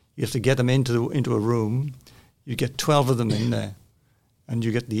 you have to get them into a room. You get 12 of them in there, and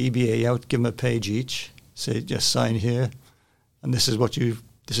you get the EBA out, give them a page each, say just sign here, and this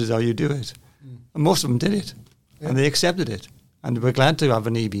is how you do it. And most of them did it, and they accepted it, and they were glad to have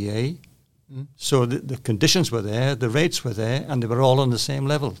an EBA. So the conditions were there, the rates were there, and they were all on the same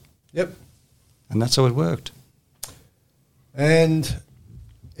level. Yep. And that's how it worked. And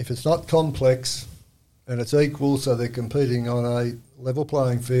if it's not complex and it's equal, so they're competing on a level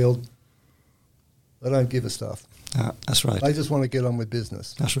playing field, they don't give a stuff. That's right. They just want to get on with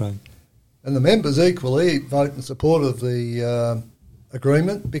business. That's right. And the members equally vote in support of the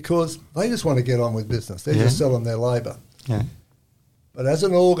agreement because they just want to get on with business. They're just selling their labour. Yeah. But as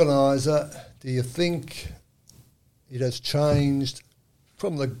an organiser, do you think it has changed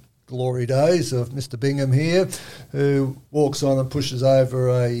from the glory days of Mr. Bingham here, who walks on and pushes over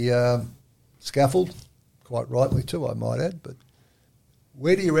a scaffold, quite rightly too, I might add, but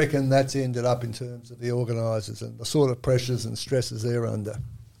Where do you reckon that's ended up in terms of the organisers and the sort of pressures and stresses they're under?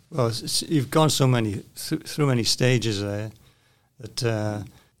 Well, you've gone through many stages there that,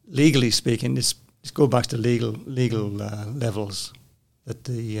 legally speaking, let's go back to legal levels, that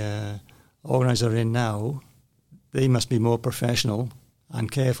the organisers are in now. They must be more professional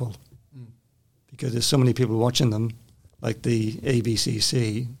and careful because there's so many people watching them, like the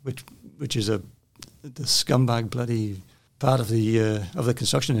ABCC, which is the scumbag bloody part of the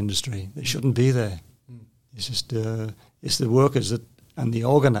construction industry. They shouldn't be there. It's just it's the workers and the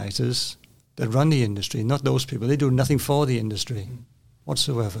organisers that run the industry, not those people. They do nothing for the industry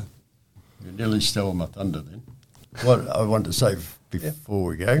whatsoever. You nearly stole my thunder then. What I want to say before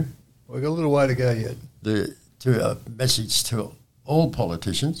we go, We've got a little way to go yet. A message to all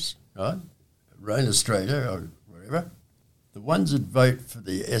politicians, right, around Australia or wherever, the ones that vote for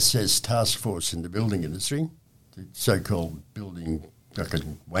the SS task force in the building industry, the so-called building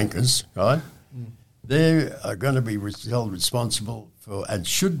fucking wankers, right, they are going to be held responsible for, and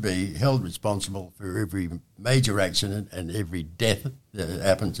should be held responsible for, every major accident and every death that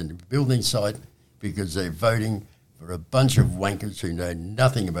happens in the building site, because they're voting for a bunch of wankers who know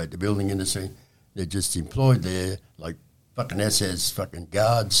nothing about the building industry. They're just employed there like fucking SS fucking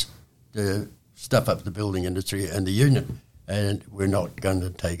guards to stuff up the building industry and the union. And we're not going to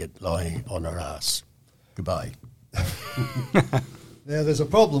take it lying on our ass. Goodbye. Now, there's a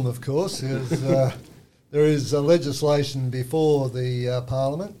problem, of course. There is legislation before the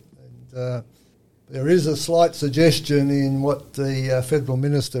Parliament, and there is a slight suggestion in what the Federal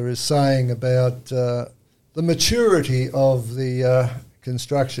Minister is saying about the maturity of the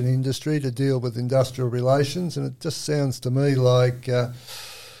construction industry to deal with industrial relations, and it just sounds to me like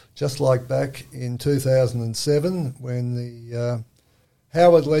just like back in 2007 when the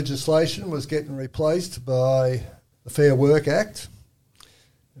Howard legislation was getting replaced by the Fair Work Act.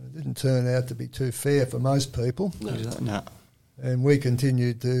 It didn't turn out to be too fair for most people. No. And we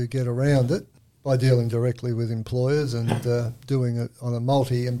continued to get around it by dealing directly with employers and doing it on a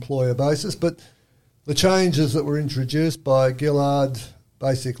multi-employer basis. But the changes that were introduced by Gillard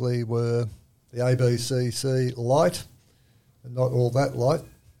basically were the ABCC light, and not all that light.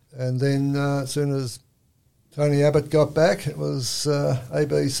 And then as soon as Tony Abbott got back, it was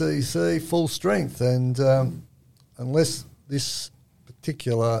ABCC full strength. And unless this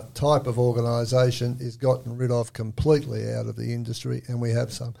particular type of organisation is gotten rid of completely out of the industry and we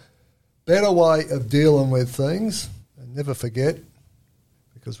have some better way of dealing with things, and never forget,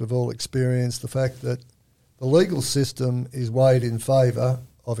 because we've all experienced the fact that the legal system is weighed in favour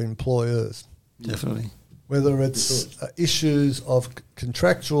of employers. Definitely. Whether it's issues of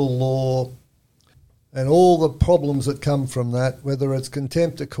contractual law and all the problems that come from that, whether it's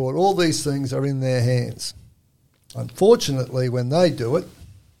contempt of court, all these things are in their hands. Unfortunately, when they do it,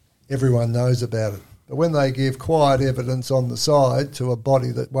 everyone knows about it. But when they give quiet evidence on the side to a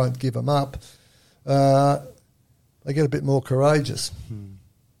body that won't give them up, they get a bit more courageous.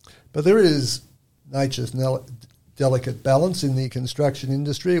 But there is nature's delicate balance in the construction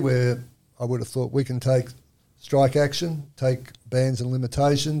industry where I would have thought we can take strike action, take bans and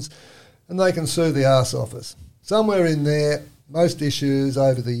limitations, and they can sue the arse off us. Somewhere in there, most issues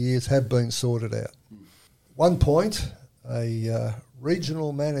over the years have been sorted out. One point, a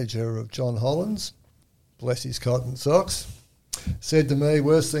regional manager of John Holland's, bless his cotton socks, said to me,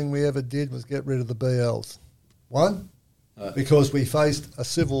 worst thing we ever did was get rid of the BLs. One, because we faced a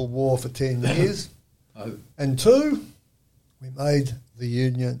civil war for 10 years. And two, we made the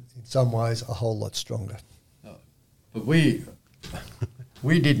union in some ways a whole lot stronger. But we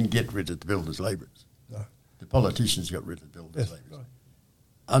didn't get rid of the builders' labourers. No. The politicians got rid of the builders' Yes, labourers. right.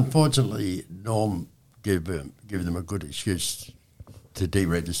 Unfortunately, Norm gave them a good excuse to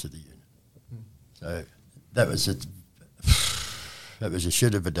deregister the union. So that was a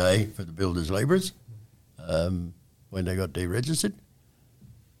shit of a day for the builders' labourers when they got deregistered.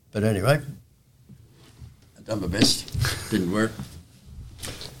 But anyway, I done my best. Didn't work.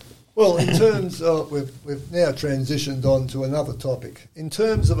 Well, in terms of, we've now transitioned on to another topic. In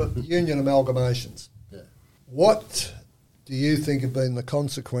terms of union amalgamations, what do you think have been the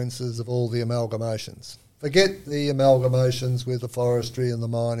consequences of all the amalgamations? Forget the amalgamations with the forestry and the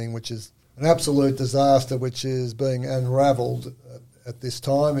mining, which is an absolute disaster, which is being unravelled at this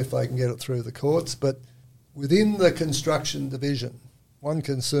time if they can get it through the courts. But within the construction division, one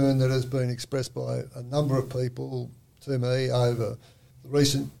concern that has been expressed by a number of people to me over the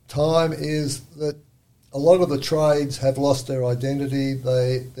recent time is that a lot of the trades have lost their identity.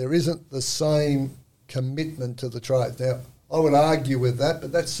 There isn't the same commitment to the trade. Now, I would argue with that,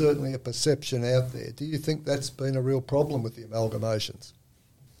 but that's certainly a perception out there. Do you think that's been a real problem with the amalgamations?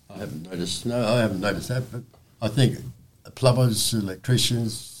 I haven't noticed. No, I haven't noticed that. But I think plumbers,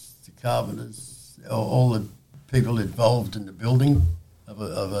 electricians, the carpenters, all the people involved in the building of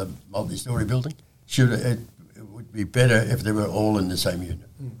a multi-storey building it would be better if they were all in the same unit,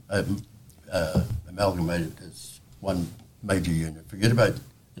 amalgamated as one major unit. Forget about it,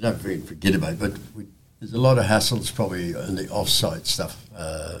 but there's a lot of hassles probably in the off-site stuff,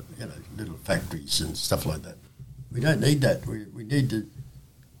 little factories and stuff like that. We don't need that. We need to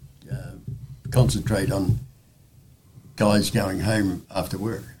concentrate on guys going home after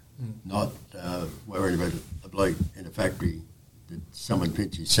work, not worrying about a bloke in a factory that someone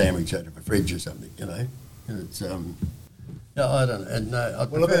pinches his sandwich out of a fridge or something, And it's, I don't know. And,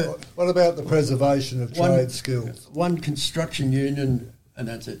 what about the preservation of trade skills? One construction union, and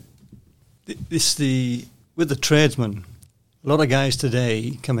that's it. With the tradesmen, a lot of guys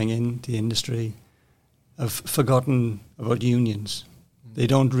today coming into the industry have forgotten about unions. They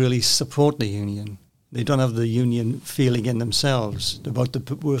don't really support the union. They don't have the union feeling in themselves about the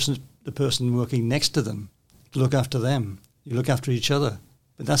person working next to them, to look after them. You look after each other.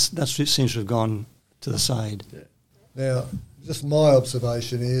 But that seems to have gone to the side. Yeah. Now, just my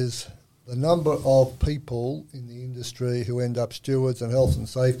observation is the number of people in the industry who end up stewards and health and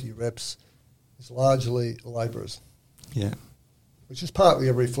safety reps is largely labourers. Yeah. Which is partly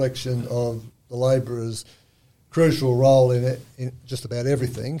a reflection of the labourers' crucial role in just about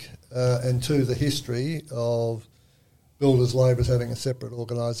everything, and two, the history of builders' labourers having a separate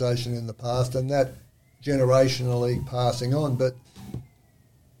organisation in the past, and that generationally passing on. But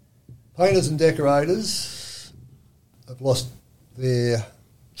painters and decorators have lost their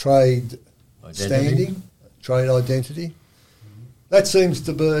trade standing, trade identity. Mm-hmm. That seems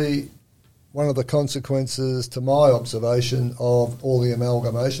to be one of the consequences, to my observation, of all the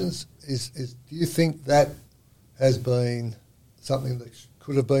amalgamations. Is do you think that has been something that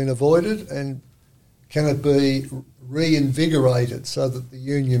could have been avoided, and can it be reinvigorated so that the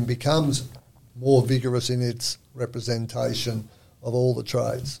union becomes more vigorous in its representation of all the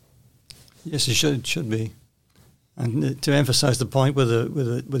trades? Yes, it should be. And to emphasise the point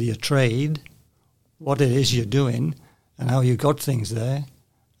with your trade, what it is you're doing and how you got things there,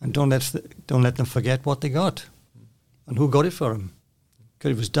 and don't let them forget what they got and who got it for them.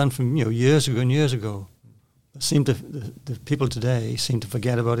 Because it was done from years ago and years ago. The people today seem to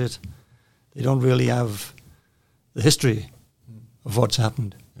forget about it. They don't really have the history of what's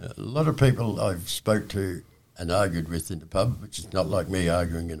happened. A lot of people I've spoke to and argued with in the pub, which is not like me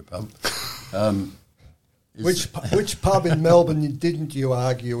arguing in a pub. Which pub in Melbourne didn't you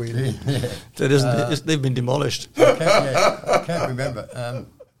argue in? Yeah. They've been demolished. I can't remember.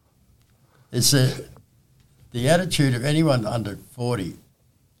 It's the attitude of anyone under 40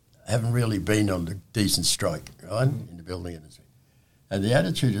 haven't really been on a decent strike, right, in the building industry. And the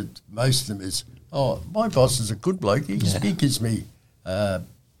attitude of most of them is, my boss is a good bloke. He gives me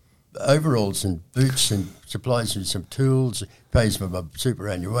overalls and boots and supplies me some tools, pays for my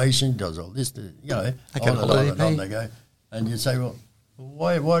superannuation, does all this, I can on they go. And you say, well,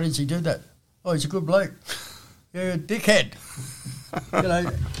 why does he do that? Oh, he's a good bloke. You're a dickhead.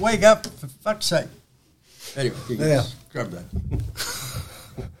 Wake up, for fuck's sake. Anyway, grab that.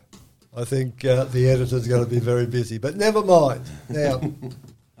 I think the editor's going to be very busy, but never mind. Now,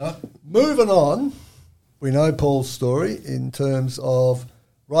 moving on, we know Paul's story in terms of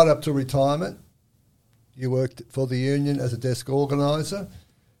right up to retirement. You worked for the union as a desk organiser,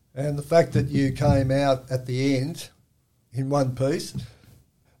 and the fact that you came out at the end in one piece,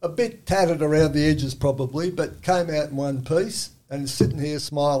 a bit tattered around the edges probably, but came out in one piece and sitting here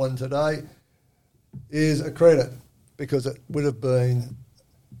smiling today is a credit, because it would have been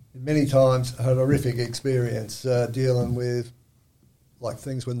many times a horrific experience dealing with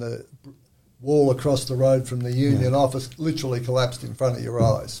things when the wall across the road from the union office literally collapsed in front of your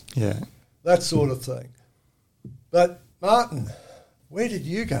eyes. Yeah. That sort of thing. But, Martin, where did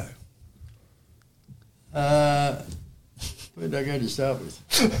you go? Where did I go to start with?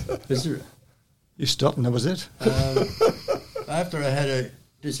 You stopped and that was it? After I had a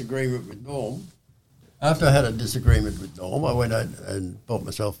disagreement with Norm, I went out and bought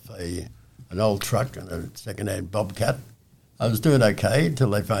myself an old truck and a second-hand Bobcat. I was doing okay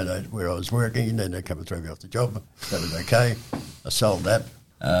until they found out where I was working, and then they come and throw me off the job. That was okay. I sold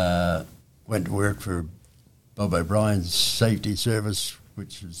that. Went to work for Bob O'Brien's safety service,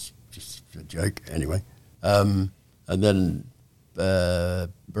 which was just a joke anyway. And then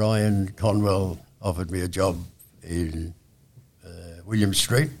Brian Conwell offered me a job in William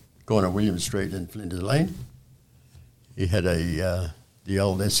Street, corner of William Street and Flinders Lane. He had the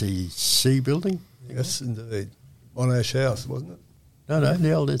old SEC building. Yes, indeed. On Ash House, wasn't it? No,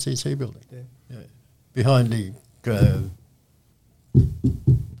 the old SEC building. Yeah. Behind the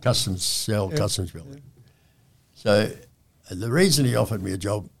customs building. Yeah. So the reason he offered me a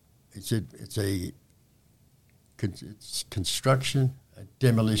job, he said it's construction, a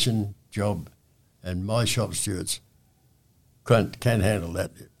demolition job, and my shop stewards can't handle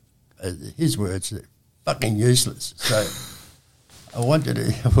that. His words, they're fucking useless. So I wanted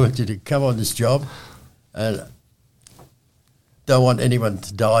to come on this job, and don't want anyone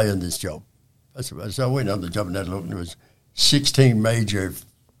to die on this job. So I went on the job and had a look, and there was 16 major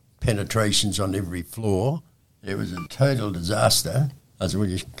penetrations on every floor. It was a total disaster. I said, well,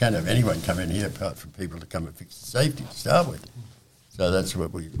 you can't have anyone come in here apart from people to come and fix the safety to start with. So that's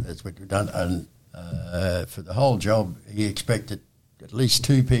what we've done. And for the whole job, he expected at least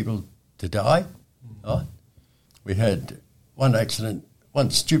 2 people to die. Right? We had one accident.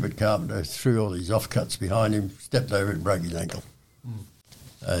 One stupid carpenter threw all these offcuts behind him, stepped over it and broke his ankle.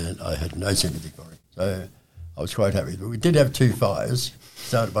 And I had no sympathy for him. So I was quite happy. But we did have 2 fires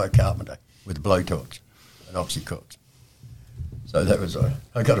started by a carpenter with a blowtorch and oxycords. So that was I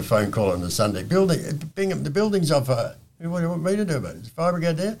got a phone call on the Sunday. Bingham, the building's on fire. What do you want me to do about it? Is the fire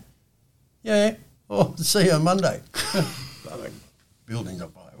brigade there? Yeah. Oh, see you on Monday. Building's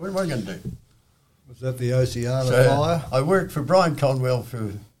on fire. What am I going to do? Was that the Oceana fire? I worked for Brian Conwell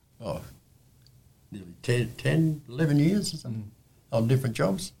for nearly 10, 11 years or something on different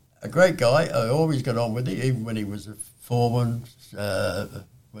jobs. A great guy. I always got on with him, even when he was a foreman,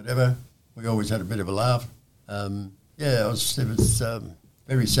 whatever. We always had a bit of a laugh. It was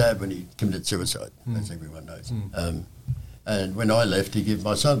very sad when he committed suicide, as everyone knows. And when I left, he gave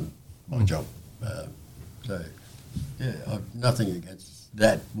my son my job. I've nothing against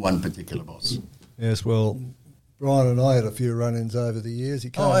that one particular boss. Yes, well, Brian and I had a few run-ins over the years.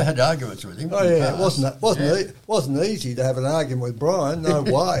 I had arguments with him. Oh yeah, it wasn't easy to have an argument with Brian. No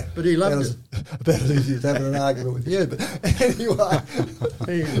way. But he loved it. About as easy as having an argument with you. But anyway,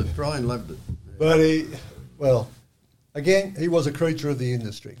 Brian loved it. But he was a creature of the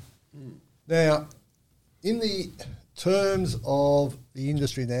industry. Now, in the terms of the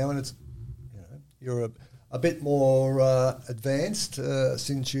industry now, and it's you're a bit more advanced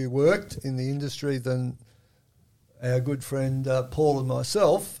since you worked in the industry than our good friend Paul and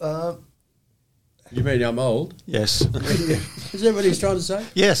myself. You mean I'm old? Yes. Is that what he's trying to say?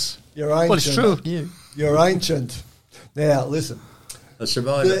 Yes. You're ancient. Well, it's true. You're ancient. Now, listen. A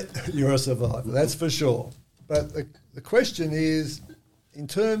survivor. You're a survivor, that's for sure. But the question is, in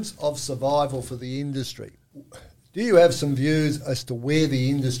terms of survival for the industry, do you have some views as to where the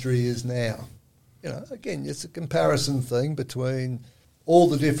industry is now? Again, it's a comparison thing between all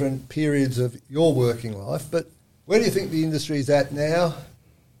the different periods of your working life, but where do you think the industry is at now?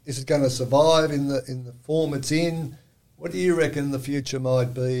 Is it going to survive in the form it's in? What do you reckon the future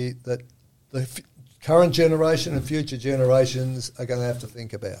might be that the current generation and future generations are going to have to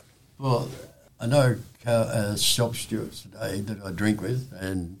think about? Well, I know shop stewards today that I drink with,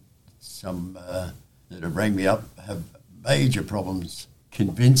 and some that have rang me up have major problems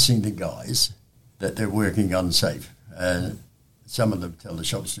convincing the guys that they're working unsafe. And some of them tell the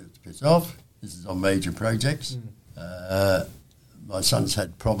shop stewards to piss off. This is on major projects. My son's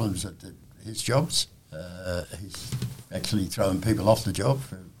had problems at his jobs. He's actually throwing people off the job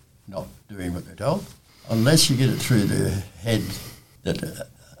for not doing what they're told. Unless you get it through their head that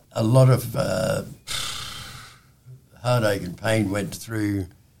a lot of heartache and pain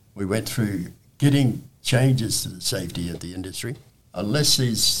we went through getting changes to the safety of the industry. Unless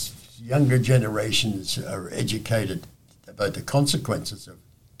these younger generations are educated about the consequences of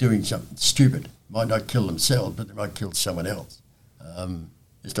doing something stupid, might not kill themselves, but they might kill someone else.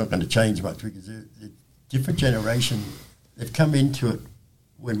 It's not going to change much because the different generation, they've come into it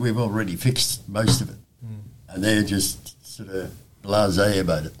when we've already fixed most of it. And they're just sort of blasé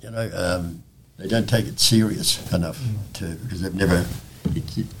about it, They don't take it serious enough because they've never...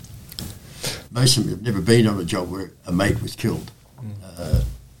 most of them have never been on a job where a mate was killed.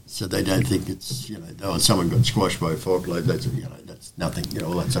 So they don't think it's, someone got squashed by a forkload, that's nothing,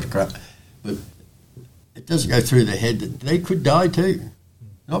 all that sort of crap. But it doesn't go through their head that they could die too.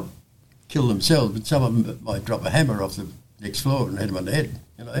 Not kill themselves, but some of them might drop a hammer off the next floor and hit them on the head,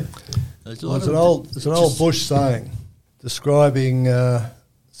 It's an old bush saying describing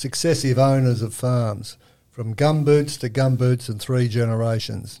successive owners of farms, from gumboots to gumboots in 3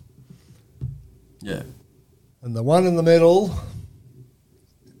 generations. Yeah. And the one in the middle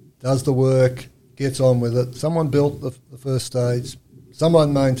does the work, gets on with it. Someone built the first stage,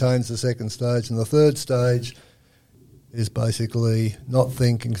 someone maintains the second stage, and the third stage is basically not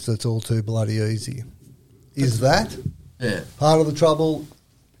thinking because it's all too bloody easy. Is that? Yeah. part of the trouble,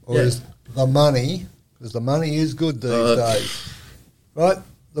 or Yeah. is the money? Because the money is good these days, right?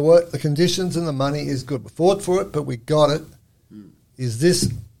 The work, the conditions, and the money is good. We fought for it, but we got it. Is this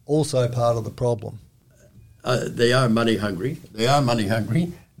also part of the problem? They are money hungry. They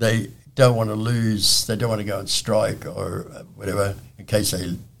don't want to lose. They don't want to go on strike or whatever in case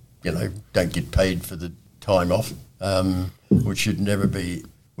they, don't get paid for the time off, which should never be.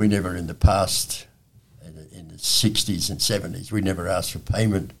 We never in the past, in the 60s and 70s, we never asked for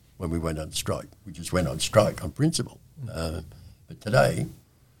payment when we went on strike. We just went on strike on principle. But today,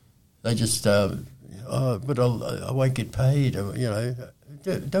 they just, but I won't get paid. Or,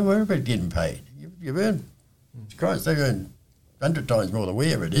 don't worry about getting paid. You've earned, Christ, they've earned 100 times more than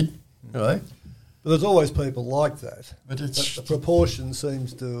we ever did. But there's always people like that. But the proportion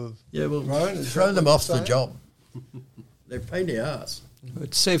seems to have grown. Throw them off the job. They're a pain in the arse.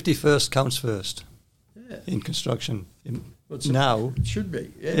 But safety first counts first in construction. Now it should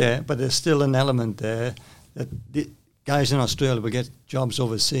be. But there's still an element there that the guys in Australia will get jobs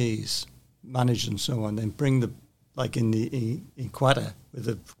overseas, managed and so on, then bring in Qatar, where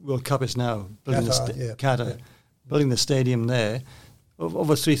the World Cup is now, building Qatar, building the stadium there.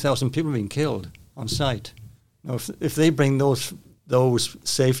 Over 3,000 people have been killed on site. Now, if they bring those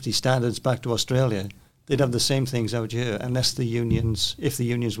safety standards back to Australia, they'd have the same things out here, if the unions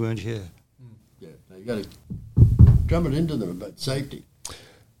weren't here. Yeah, you got to drum it into them about safety.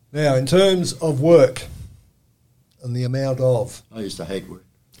 Now, in terms of work and the amount of... I used to hate work.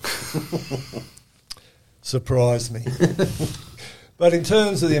 Surprised me. But in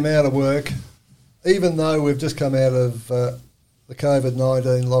terms of the amount of work, even though we've just come out of the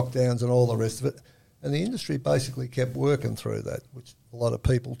COVID-19 lockdowns and all the rest of it, and the industry basically kept working through that, which a lot of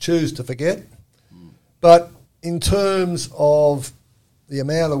people choose to forget. But in terms of the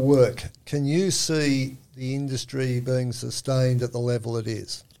amount of work, can you see the industry being sustained at the level it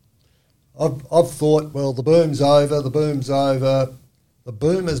is? I've thought, well, the boom's over. The boom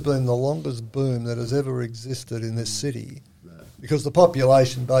has been the longest boom that has ever existed in this city because the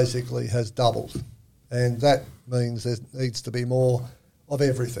population basically has doubled. And that means there needs to be more of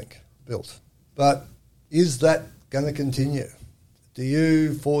everything built. But is that going to continue? Do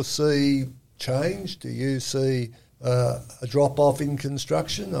you foresee change? Do you see a drop-off in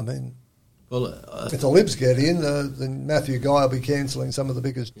construction? I mean, if the Libs get in, then Matthew Guy will be cancelling some of the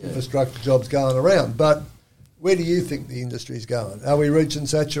biggest infrastructure jobs going around. But where do you think the industry's going? Are we reaching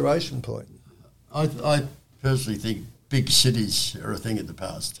saturation point? I personally think big cities are a thing of the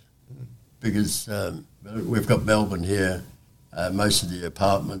past because we've got Melbourne here. Most of the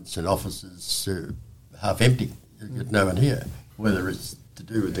apartments and offices are half empty. There's no one here. Whether it's to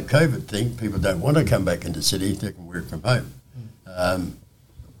do with the COVID thing, people don't want to come back into the city. They can work from home.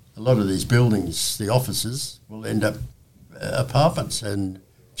 A lot of these buildings, the offices, will end up apartments and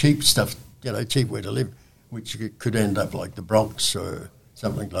cheap stuff, cheap where to live, which could end up like the Bronx or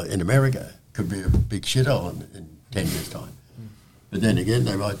something like in America. Could be a big shithole in 10 years' time. But then again,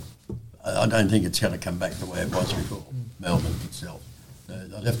 I don't think it's going to come back the way it was before, Melbourne itself.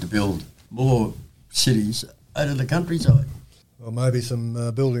 They'll have to build more cities out of the countryside. Well, maybe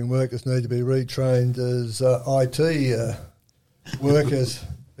some building workers need to be retrained as IT workers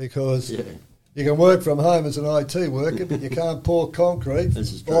because you can work from home as an IT worker, but you can't pour concrete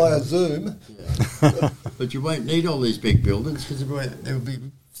via Zoom. Yeah. But you won't need all these big buildings because they'll be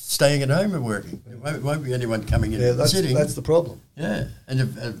staying at home and working. There won't be anyone coming in and sitting. That's the problem. Yeah, and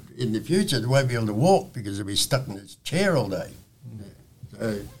in the future they won't be able to walk because they'll be stuck in this chair all day.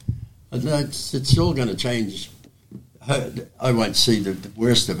 So it's all going to change. I won't see the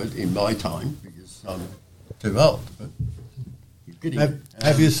worst of it in my time because I'm too old. But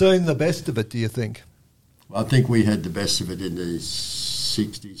have you seen the best of it, do you think? I think we had the best of it in the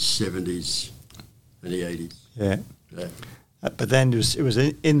 60s, 70s and the 80s. Yeah. But then it was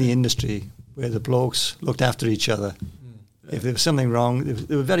in the industry where the blokes looked after each other. If there was something wrong,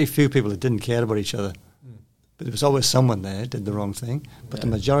 there were very few people that didn't care about each other. But there was always someone there did the wrong thing. But the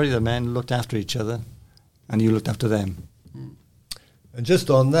majority of the men looked after each other and you looked after them. And just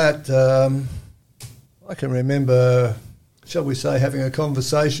on that, I can remember, shall we say, having a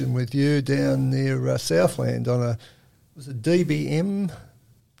conversation with you down near Southland on was it DBM?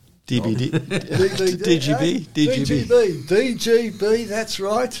 DGB, that's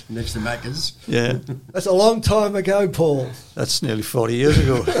right. Next to Macca's. Yeah. That's a long time ago, Paul. That's nearly 40 years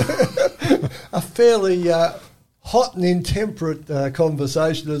ago. A fairly hot and intemperate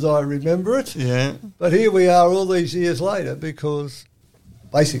conversation as I remember it. Yeah. But here we are all these years later because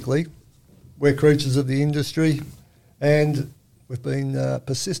basically we're creatures of the industry and we've been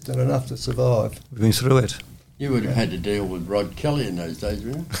persistent enough to survive. We've been through it. You would have had to deal with Rod Kelly in those days,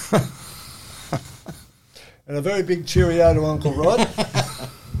 wouldn't you? And a very big cheerio to Uncle Rod.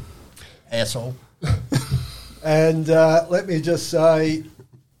 Asshole. And let me just say,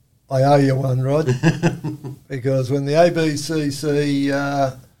 I owe you one, Rod, because when the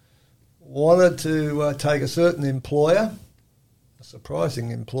ABCC wanted to take a certain employer, a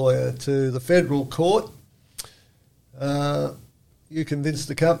surprising employer, to the federal court, you convinced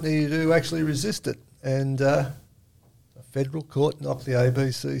the company to actually resist it, and the federal court knocked the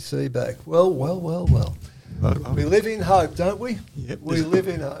ABCC back. Well. We live in hope, don't we? Yep. We live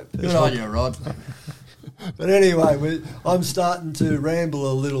in hope. Good on you, Rod. But anyway, I'm starting to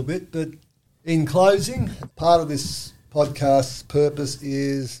ramble a little bit, but in closing, part of this podcast's purpose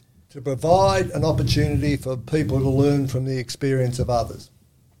is to provide an opportunity for people to learn from the experience of others,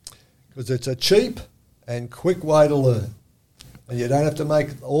 because it's a cheap and quick way to learn, and you don't have to make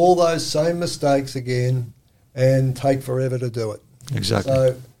all those same mistakes again and take forever to do it. Exactly.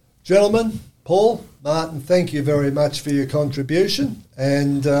 So, gentlemen, Paul, Martin, thank you very much for your contribution,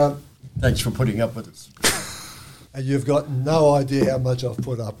 and Thanks for putting up with us. and you've got no idea how much I've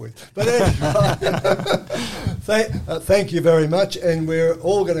put up with. But anyway, thank you very much, and we're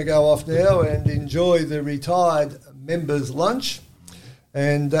all going to go off now and enjoy the retired members' lunch,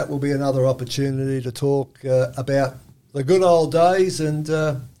 and that will be another opportunity to talk about the good old days, and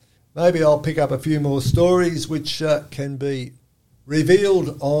maybe I'll pick up a few more stories which can be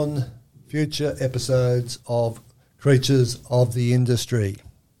revealed on future episodes of Creatures of the Industry.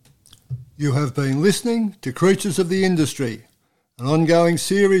 You have been listening to Creatures of the Industry, an ongoing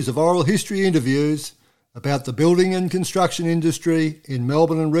series of oral history interviews about the building and construction industry in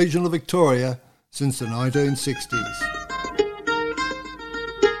Melbourne and regional Victoria since the 1960s.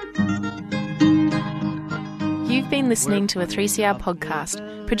 You've been listening to a 3CR podcast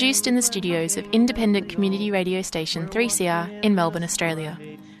produced in the studios of independent community radio station 3CR in Melbourne, Australia.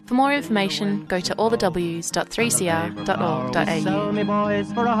 For more information, go to allthews.3cr.org.au. Sell me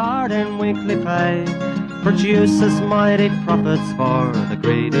boys for a hard and weekly pay, produces mighty profits for the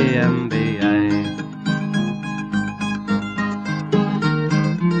greedy MBA.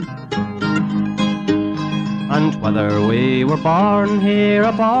 And whether we were born here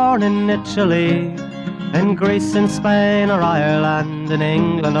or born in Italy, in Greece, in Spain or Ireland, in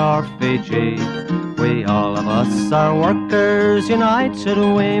England or Fiji, we all of us are workers united,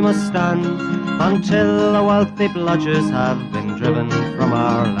 we must stand until the wealthy bludgers have been driven from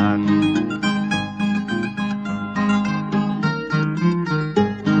our land.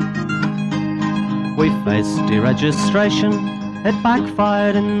 We faced deregistration, it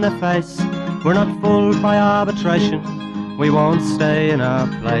backfired in the face. We're not fooled by arbitration, we won't stay in our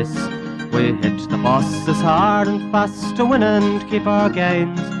place. We hit the bosses hard and fast to win and keep our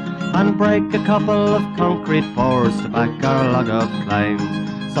gains, and break a couple of concrete pours to back our log of claims.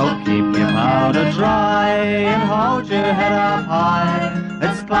 So keep your powder dry and hold your head up high.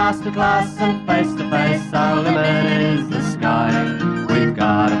 It's class to class and face to face, our limit is the sky. We've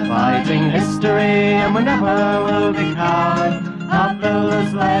got a fighting history and we never will be cowed. Our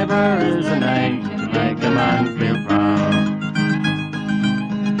builders' labour is